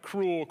a kind of a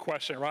cruel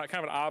question, right?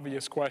 Kind of an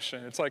obvious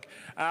question. It's like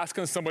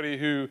asking somebody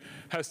who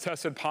has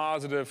tested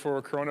positive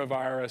for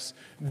coronavirus,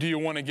 do you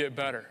want to get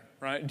better,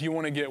 right? Do you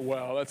want to get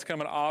well? That's kind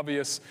of an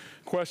obvious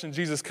question.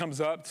 Jesus comes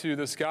up to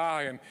this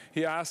guy and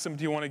he asks him,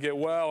 do you want to get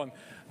well? And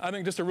I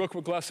think just a real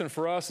quick lesson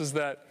for us is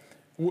that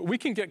we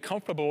can get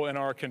comfortable in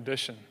our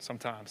condition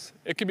sometimes.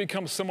 It can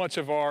become so much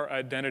of our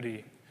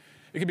identity.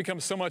 It can become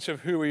so much of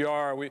who we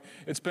are.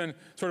 It's been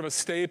sort of a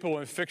staple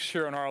and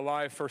fixture in our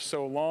life for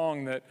so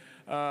long that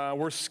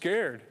we're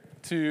scared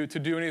to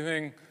do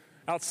anything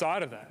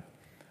outside of that.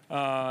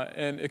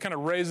 And it kind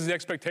of raises the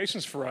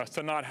expectations for us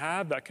to not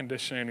have that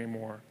condition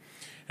anymore.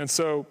 And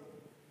so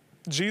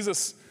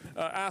Jesus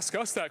asked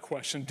us that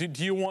question.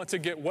 Do you want to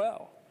get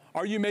well?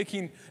 Are you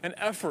making an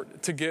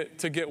effort to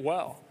get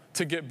well,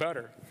 to get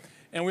better?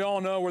 And we all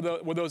know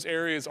where those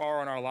areas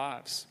are in our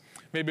lives.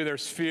 Maybe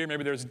there's fear,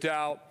 maybe there's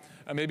doubt.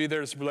 Maybe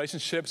there's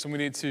relationships and we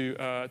need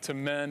to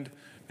mend.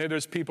 Maybe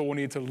there's people we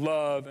need to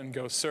love and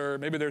go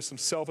serve. Maybe there's some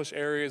selfish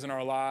areas in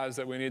our lives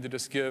that we need to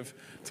just give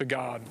to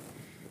God.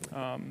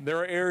 There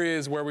are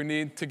areas where we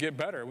need to get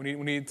better. We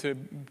need to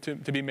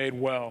be made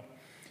well.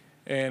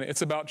 And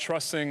it's about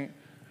trusting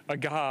a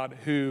God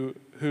who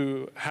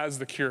has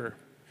the cure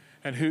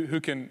and who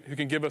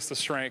can give us the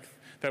strength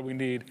that we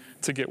need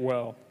to get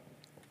well.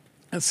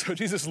 And so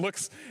Jesus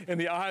looks in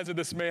the eyes of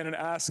this man and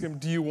asks him,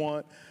 do you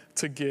want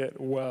to get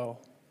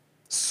well?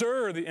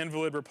 Sir, the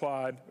invalid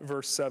replied,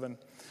 verse 7,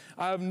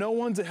 I have no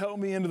one to help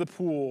me into the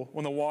pool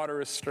when the water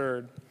is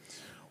stirred.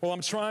 While I'm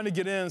trying to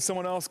get in,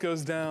 someone else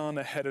goes down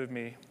ahead of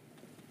me.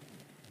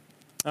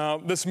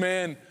 This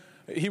man,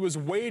 he was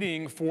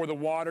waiting for the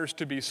waters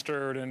to be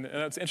stirred, and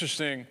that's an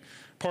interesting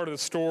part of the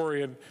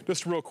story. And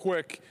just real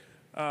quick,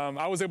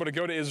 I was able to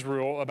go to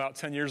Israel about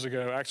 10 years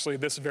ago. Actually,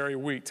 this very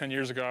week, 10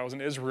 years ago, I was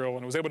in Israel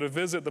and was able to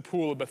visit the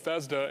pool of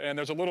Bethesda. And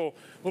there's a little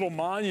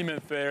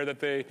monument there that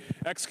they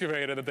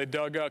excavated, that they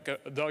dug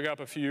up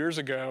a few years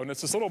ago. And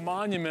it's this little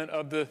monument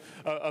of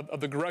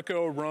the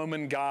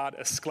Greco-Roman god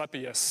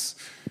Asclepius.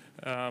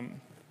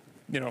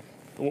 You know,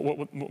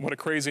 what a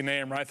crazy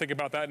name, right? Think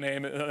about that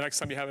name the next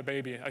time you have a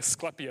baby,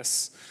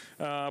 Asclepius.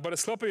 But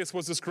Asclepius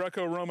was this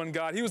Greco-Roman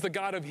god. He was the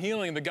god of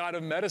healing, the god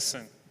of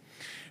medicine.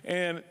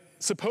 And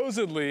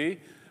supposedly,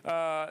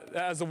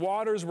 as the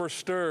waters were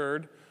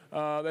stirred,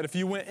 that if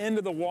you went into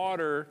the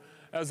water,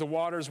 as the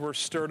waters were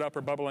stirred up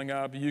or bubbling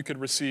up, you could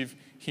receive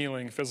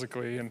healing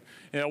physically. And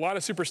a lot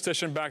of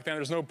superstition back then.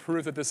 There's no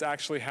proof that this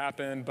actually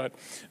happened, but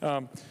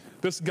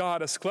this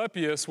god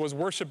Asclepius was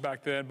worshipped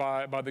back then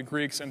by the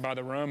Greeks and by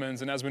the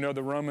Romans. And as we know,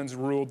 the Romans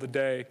ruled the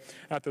day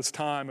at this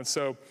time. And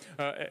so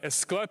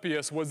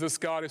Asclepius was this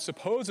god who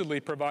supposedly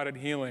provided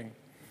healing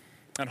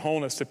and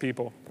wholeness to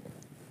people.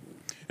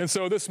 And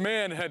so this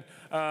man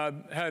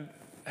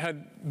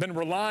had been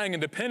relying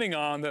and depending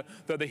on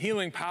the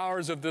healing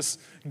powers of this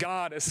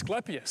god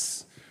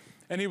Asclepius.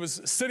 And he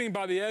was sitting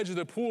by the edge of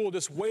the pool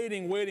just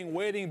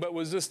waiting, but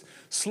was just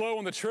slow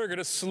on the trigger,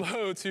 just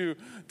slow to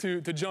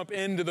jump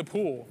into the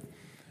pool.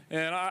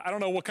 And I don't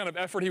know what kind of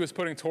effort he was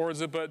putting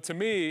towards it, but to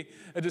me,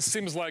 it just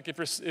seems like if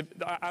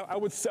I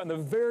would sit on the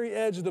very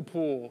edge of the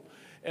pool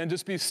and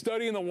just be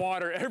studying the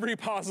water every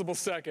possible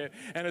second.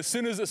 And as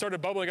soon as it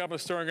started bubbling up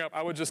and stirring up,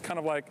 I would just kind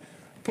of like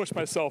push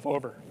myself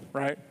over,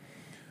 right?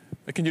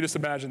 Can you just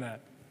imagine that?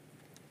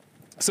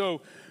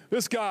 So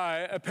this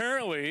guy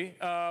apparently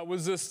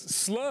was just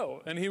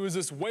slow, and he was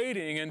just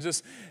waiting, and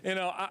just,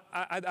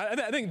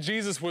 I think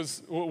Jesus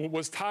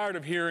was tired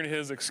of hearing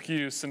his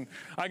excuse, and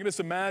I can just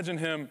imagine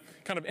him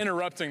kind of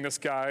interrupting this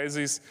guy as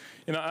he's,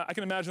 I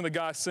can imagine the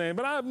guy saying,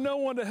 but I have no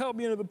one to help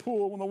me into the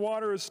pool when the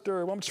water is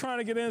stirred. Well, I'm trying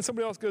to get in,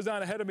 somebody else goes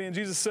down ahead of me, and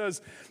Jesus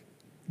says,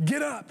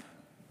 get up.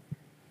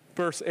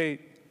 Verse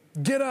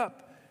 8, get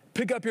up,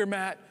 pick up your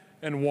mat,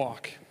 and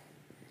walk.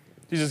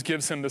 Jesus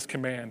gives him this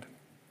command.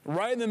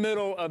 Right in the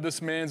middle of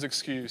this man's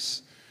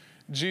excuse,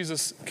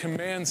 Jesus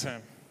commands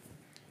him,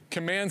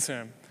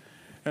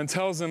 and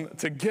tells him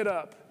to get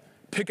up,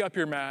 pick up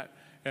your mat,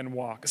 and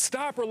walk.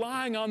 Stop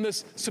relying on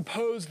this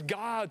supposed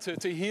God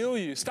to heal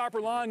you. Stop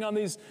relying on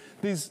these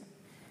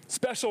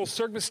special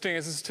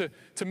circumstances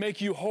to make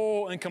you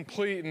whole and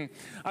complete. And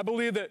I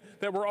believe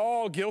that we're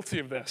all guilty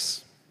of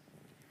this.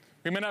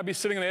 We may not be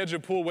sitting on the edge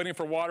of a pool waiting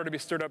for water to be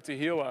stirred up to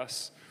heal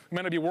us. We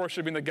may not be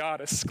worshiping the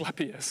god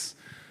Asclepius.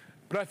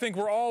 But I think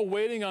we're all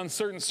waiting on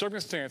certain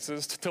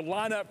circumstances to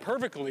line up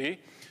perfectly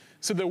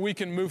so that we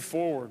can move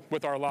forward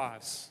with our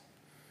lives.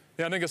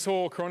 I think this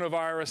whole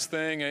coronavirus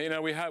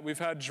thing, we've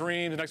had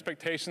dreams and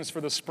expectations for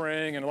the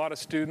spring, and a lot of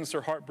students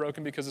are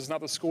heartbroken because it's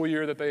not the school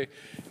year that they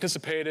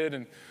anticipated.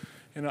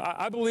 And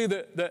I believe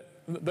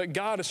that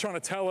God is trying to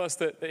tell us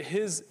that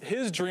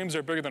his dreams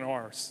are bigger than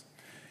ours.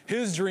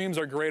 His dreams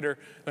are greater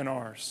than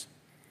ours.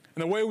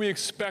 And the way we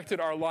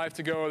expected our life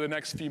to go over the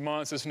next few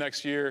months, this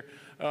next year,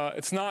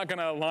 it's not going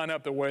to line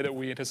up the way that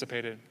we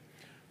anticipated.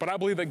 But I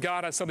believe that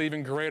God has something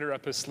even greater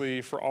up his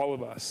sleeve for all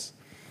of us.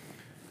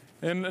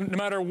 And no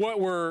matter what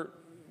we're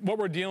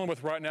dealing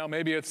with right now,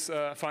 maybe it's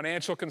a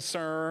financial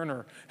concern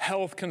or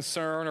health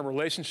concern or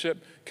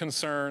relationship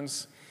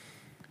concerns,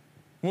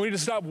 we need to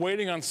stop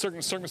waiting on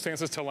certain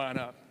circumstances to line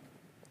up.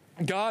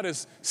 God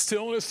is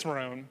still on his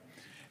throne,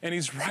 and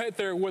he's right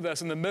there with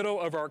us in the middle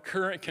of our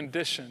current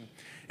condition.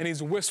 And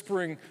he's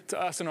whispering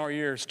to us in our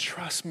ears,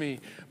 trust me,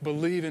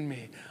 believe in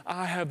me.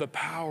 I have the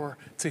power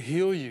to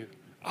heal you.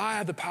 I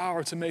have the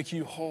power to make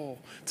you whole,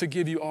 to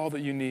give you all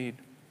that you need.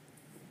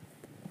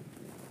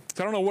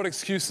 So I don't know what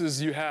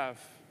excuses you have,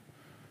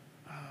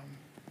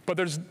 but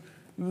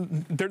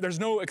there's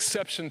no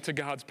exception to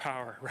God's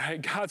power,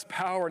 right? God's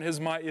power and his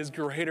might is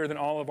greater than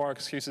all of our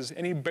excuses.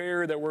 Any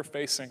barrier that we're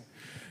facing,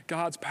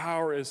 God's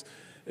power is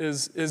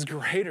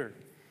greater.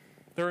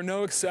 There are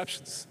no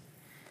exceptions.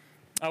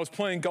 I was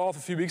playing golf a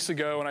few weeks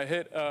ago, and I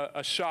hit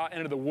a shot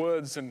into the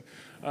woods, and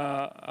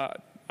I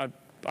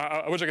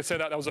wish I could say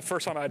that was the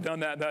first time I had done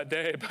that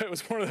day, but it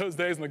was one of those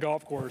days on the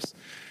golf course.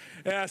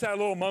 And I just had a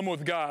little moment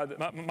with God.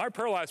 My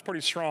prayer life is pretty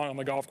strong on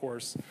the golf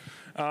course.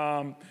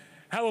 Had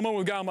a little moment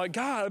with God. I'm like,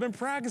 God, I've been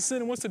practicing,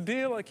 and what's the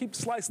deal? I keep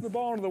slicing the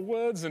ball into the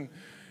woods, and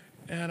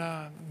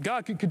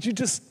God, could you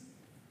just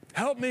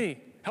help me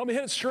hit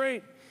it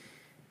straight?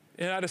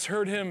 And I just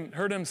heard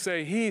him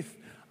say, Heath,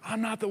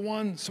 I'm not the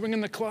one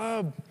swinging the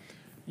club.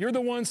 You're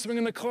the one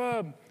swinging the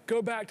club.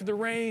 Go back to the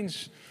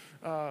range.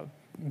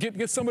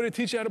 Get somebody to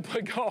teach you how to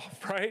play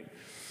golf, right?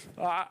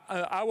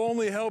 I will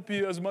only help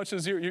you as much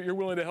as you're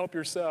willing to help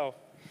yourself.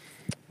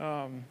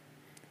 So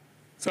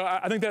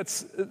I think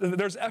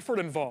there's effort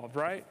involved,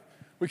 right?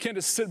 We can't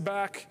just sit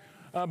back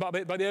by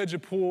the edge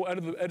of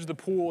the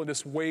pool and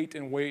just wait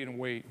and wait and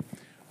wait.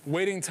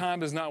 Waiting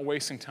time is not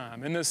wasting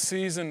time. In this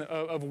season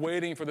of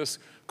waiting for this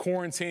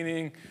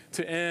quarantining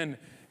to end,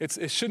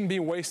 it shouldn't be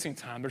wasting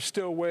time. There's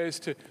still ways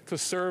to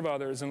serve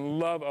others and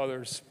love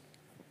others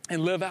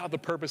and live out the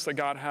purpose that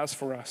God has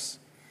for us.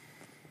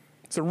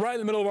 So right in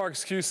the middle of our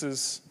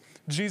excuses,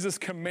 Jesus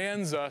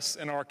commands us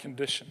in our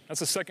condition. That's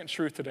the second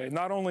truth today.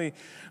 Not only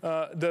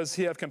does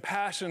he have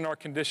compassion in our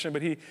condition,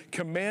 but he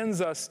commands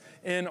us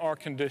in our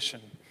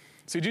condition.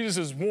 See, Jesus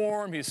is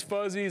warm, he's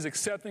fuzzy, he's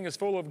accepting, he's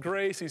full of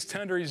grace, he's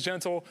tender, he's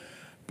gentle.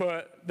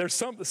 But there's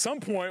some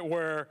point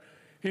where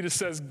he just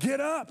says, get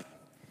up.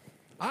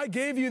 I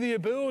gave you the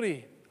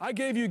ability. I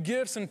gave you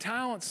gifts and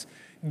talents.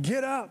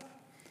 Get up,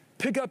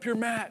 pick up your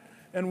mat,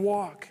 and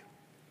walk.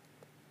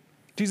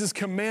 Jesus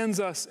commands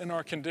us in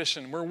our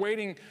condition. We're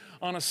waiting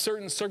on a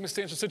certain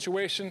circumstantial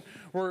situation.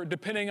 We're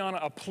depending on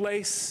a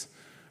place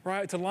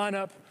right, to line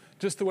up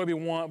just the way we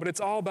want, but it's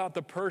all about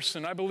the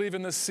person. I believe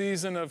in this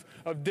season of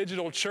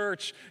digital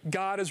church,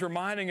 God is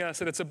reminding us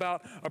that it's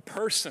about a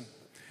person.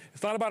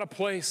 It's not about a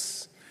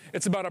place.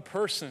 It's about a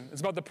person. It's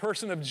about the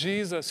person of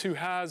Jesus who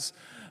has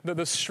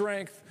the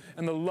strength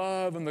and the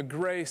love and the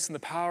grace and the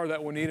power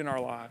that we need in our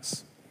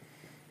lives.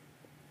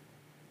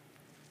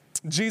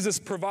 Jesus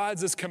provides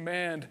this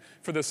command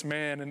for this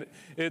man, and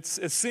it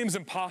seems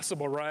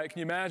impossible, right? Can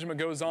you imagine what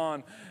goes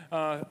on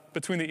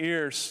between the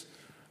ears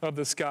of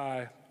this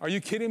guy? Are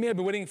you kidding me? I've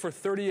been waiting for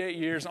 38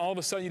 years, and all of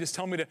a sudden you just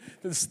tell me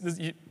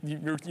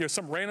you're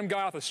some random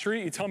guy off the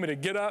street, you tell me to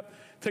get up,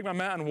 take my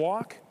mat, and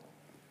walk?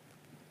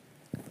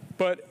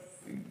 But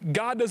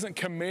God doesn't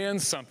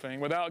command something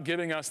without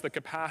giving us the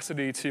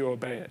capacity to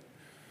obey it.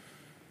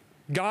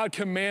 God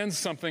commands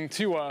something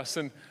to us,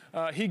 and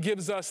he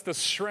gives us the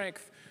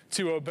strength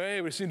to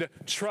obey. We just need to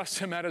trust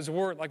him at his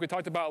word, like we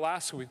talked about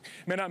last week.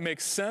 It may not make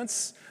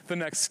sense, the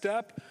next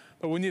step,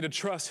 but we need to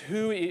trust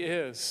who he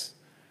is.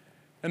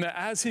 And that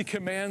as he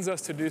commands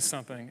us to do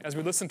something, as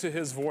we listen to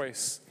his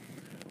voice,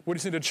 we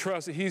just need to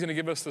trust that he's going to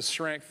give us the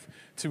strength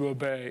to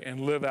obey and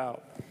live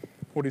out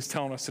what he's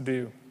telling us to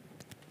do.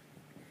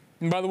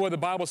 And by the way, the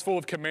Bible's full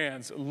of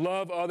commands.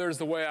 Love others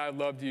the way I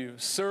loved you.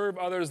 Serve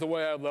others the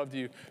way I loved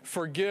you.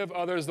 Forgive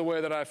others the way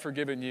that I've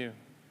forgiven you.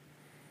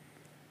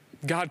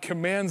 God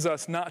commands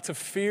us not to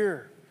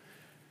fear.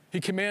 He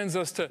commands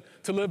us to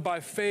live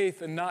by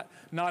faith and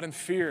not in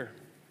fear.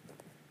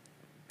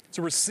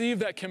 To receive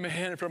that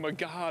command from a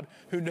God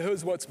who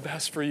knows what's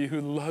best for you,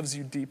 who loves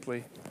you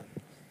deeply.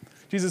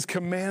 Jesus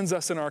commands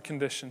us in our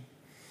condition.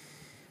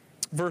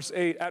 Verse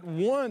 8, at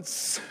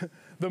once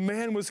the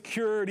man was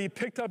cured. He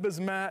picked up his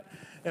mat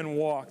and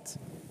walked.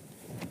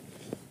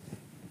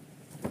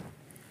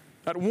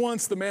 At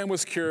once the man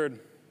was cured,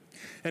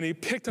 and he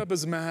picked up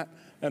his mat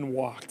and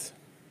walked.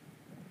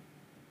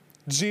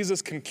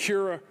 Jesus can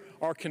cure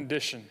our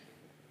condition.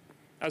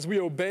 As we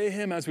obey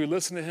him, as we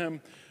listen to him,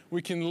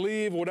 we can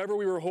leave whatever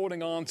we were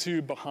holding on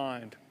to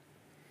behind.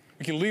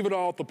 We can leave it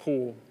all at the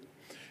pool.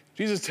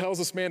 Jesus tells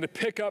this man to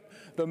pick up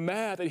the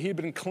mat that he'd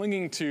been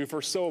clinging to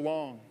for so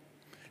long.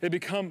 It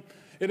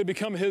had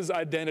become his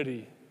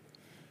identity.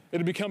 It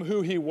had become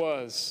who he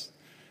was.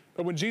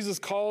 But when Jesus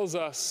calls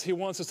us, he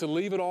wants us to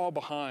leave it all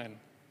behind.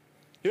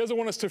 He doesn't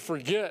want us to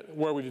forget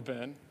where we've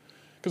been,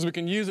 because we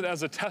can use it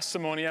as a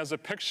testimony, as a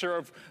picture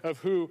of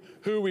who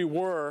we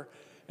were,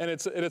 and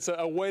it's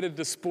a way to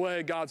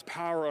display God's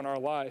power in our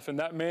life. And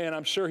that man,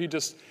 I'm sure he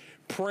just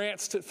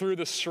pranced through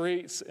the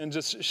streets and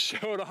just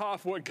showed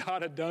off what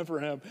God had done for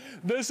him.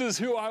 This is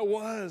who I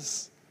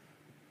was.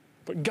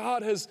 But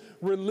God has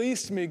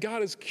released me.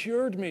 God has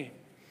cured me.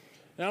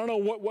 And I don't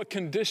know what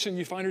condition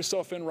you find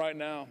yourself in right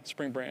now,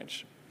 Spring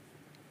Branch.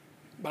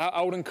 But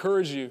I would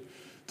encourage you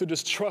to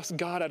just trust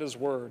God at his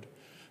word.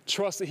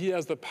 Trust that he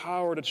has the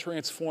power to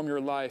transform your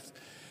life.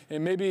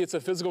 And maybe it's a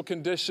physical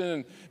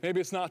condition. Maybe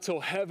it's not till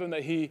heaven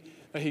that he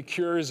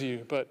cures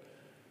you. But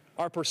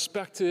our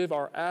perspective,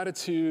 our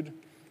attitude,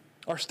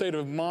 our state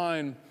of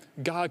mind,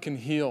 God can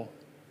heal.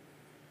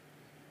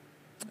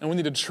 And we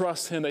need to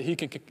trust him that he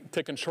can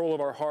take control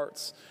of our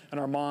hearts and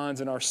our minds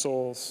and our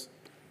souls.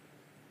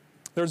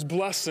 There's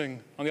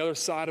blessing on the other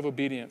side of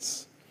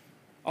obedience.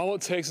 All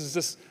it takes is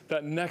just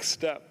that next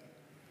step.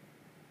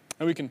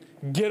 And we can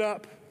get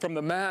up from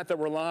the mat that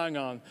we're lying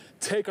on,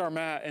 take our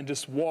mat, and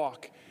just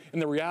walk in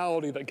the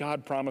reality that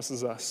God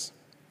promises us.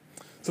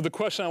 So the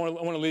question I want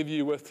to leave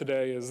you with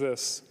today is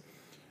this.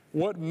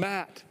 What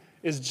mat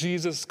is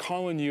Jesus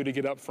calling you to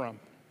get up from?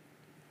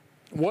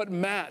 What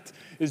mat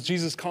is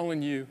Jesus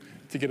calling you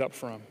to get up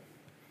from?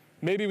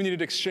 Maybe we need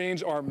to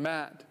exchange our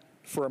mat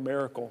for a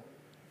miracle.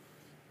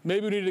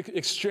 Maybe we need to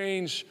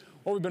exchange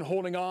what we've been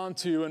holding on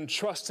to and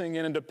trusting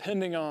in and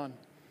depending on.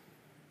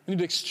 We need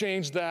to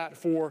exchange that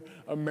for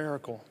a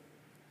miracle.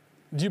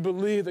 Do you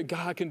believe that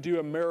God can do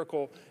a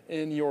miracle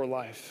in your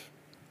life?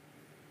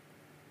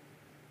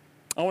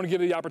 I want to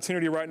give you the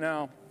opportunity right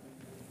now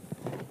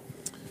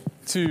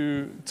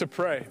to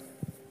pray.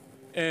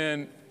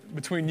 And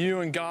between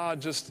you and God,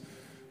 just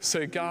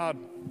say, God,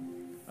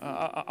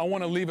 I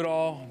want to leave it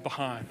all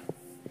behind.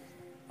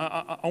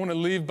 I want to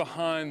leave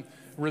behind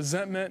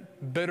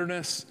resentment,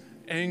 bitterness,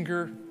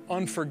 anger,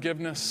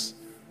 unforgiveness,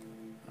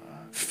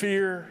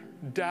 fear,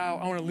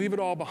 doubt. I want to leave it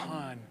all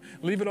behind.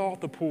 Leave it all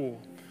at the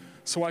pool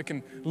so I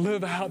can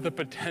live out the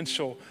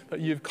potential that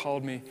you've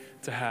called me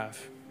to have.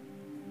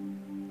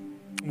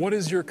 What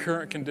is your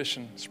current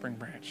condition, Spring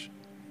Branch?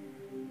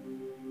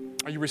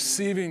 Are you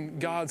receiving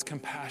God's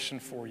compassion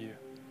for you?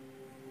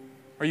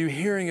 Are you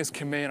hearing his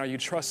command? Are you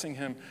trusting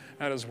him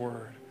at his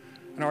word?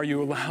 And are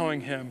you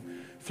allowing him,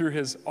 through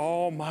his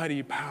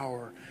almighty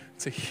power,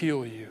 to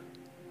heal you?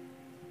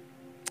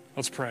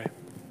 Let's pray.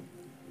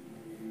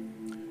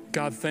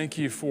 God, thank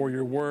you for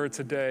your word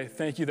today.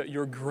 Thank you that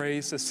your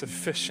grace is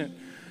sufficient.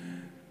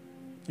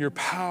 Your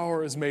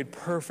power is made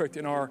perfect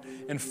in our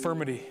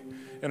infirmity,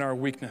 in our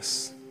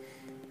weakness.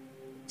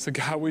 So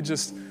God, we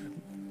just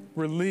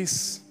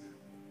release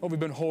what we've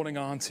been holding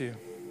on to.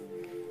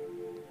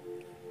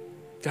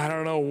 God, I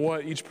don't know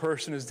what each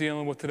person is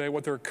dealing with today,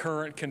 what their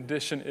current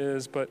condition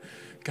is, but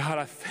God,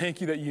 I thank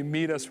you that you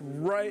meet us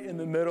right in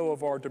the middle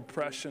of our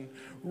depression,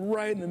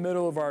 right in the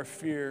middle of our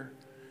fear,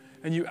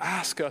 and you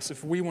ask us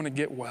if we want to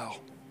get well.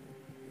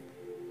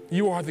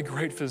 You are the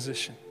great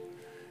physician.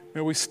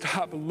 May we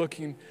stop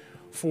looking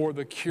for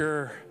the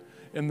cure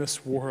in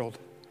this world,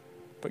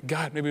 but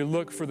God, may we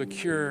look for the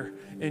cure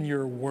in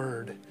your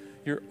word,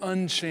 your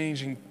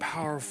unchanging,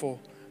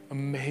 powerful,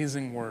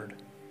 amazing word.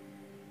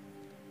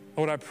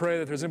 Lord, I pray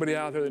that there's anybody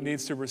out there that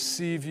needs to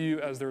receive you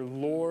as their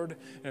Lord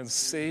and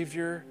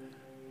Savior,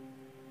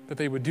 that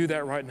they would do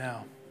that right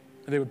now.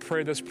 And they would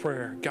pray this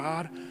prayer.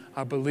 God,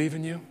 I believe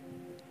in you.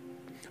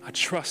 I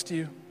trust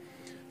you.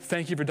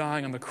 Thank you for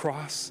dying on the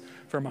cross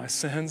for my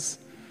sins.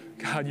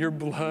 God, your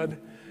blood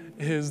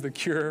is the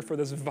cure for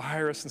this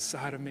virus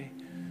inside of me.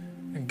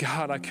 And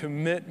God, I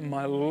commit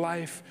my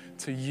life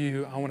to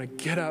you. I want to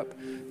get up,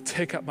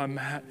 take up my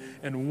mat,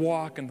 and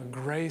walk in the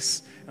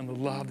grace and the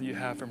love that you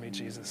have for me,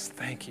 Jesus.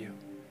 Thank you.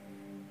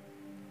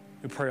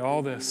 We pray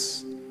all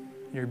this in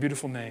your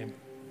beautiful name.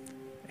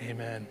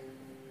 Amen.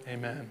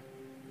 Amen.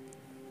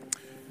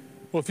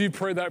 Well, if you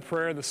prayed that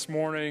prayer this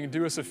morning,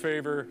 do us a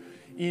favor.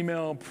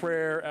 Email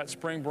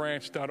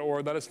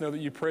prayer@springbranch.org. Let us know that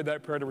you prayed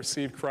that prayer to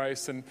receive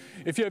Christ. And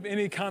if you have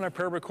any kind of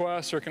prayer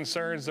requests or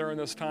concerns during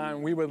this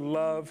time, we would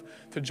love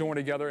to join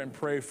together and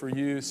pray for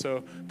you.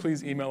 So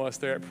please email us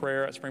there at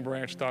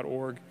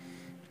prayer@springbranch.org.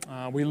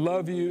 We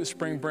love you,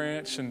 Spring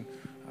Branch, and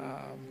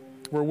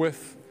we're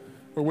with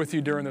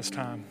you during this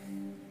time.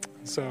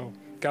 So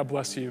God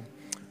bless you.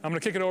 I'm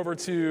going to kick it over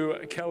to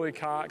Kelly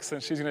Cox,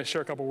 and she's going to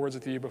share a couple words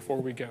with you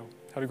before we go.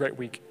 Have a great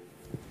week.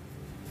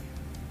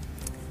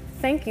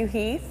 Thank you,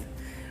 Heath.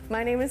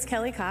 My name is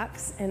Kelly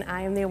Cox, and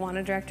I am the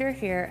Awana Director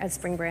here at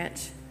Spring Branch.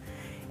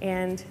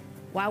 And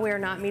while we are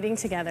not meeting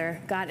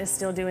together, God is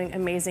still doing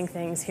amazing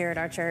things here at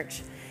our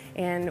church.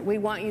 And we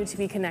want you to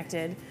be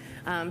connected,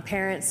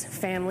 parents,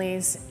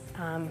 families,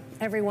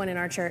 everyone in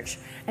our church.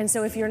 And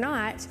so if you're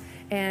not,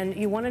 and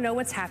you want to know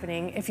what's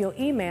happening, if you'll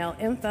email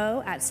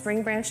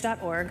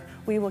info@springbranch.org,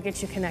 we will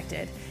get you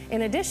connected.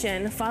 In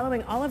addition,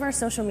 following all of our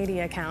social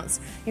media accounts,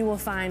 you will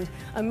find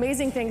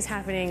amazing things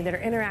happening that are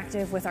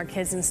interactive with our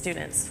kids and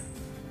students.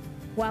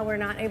 While we're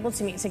not able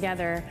to meet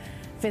together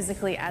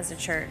physically as a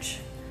church,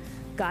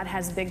 God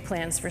has big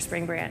plans for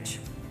Spring Branch.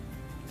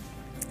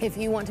 If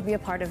you want to be a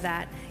part of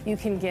that, you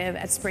can give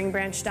at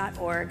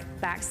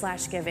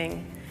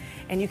springbranch.org/giving,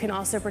 and you can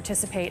also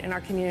participate in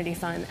our community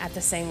fund at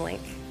the same link.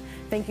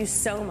 Thank you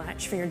so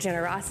much for your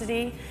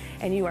generosity,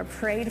 and you are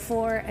prayed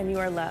for and you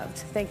are loved.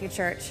 Thank you,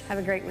 church. Have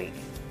a great week.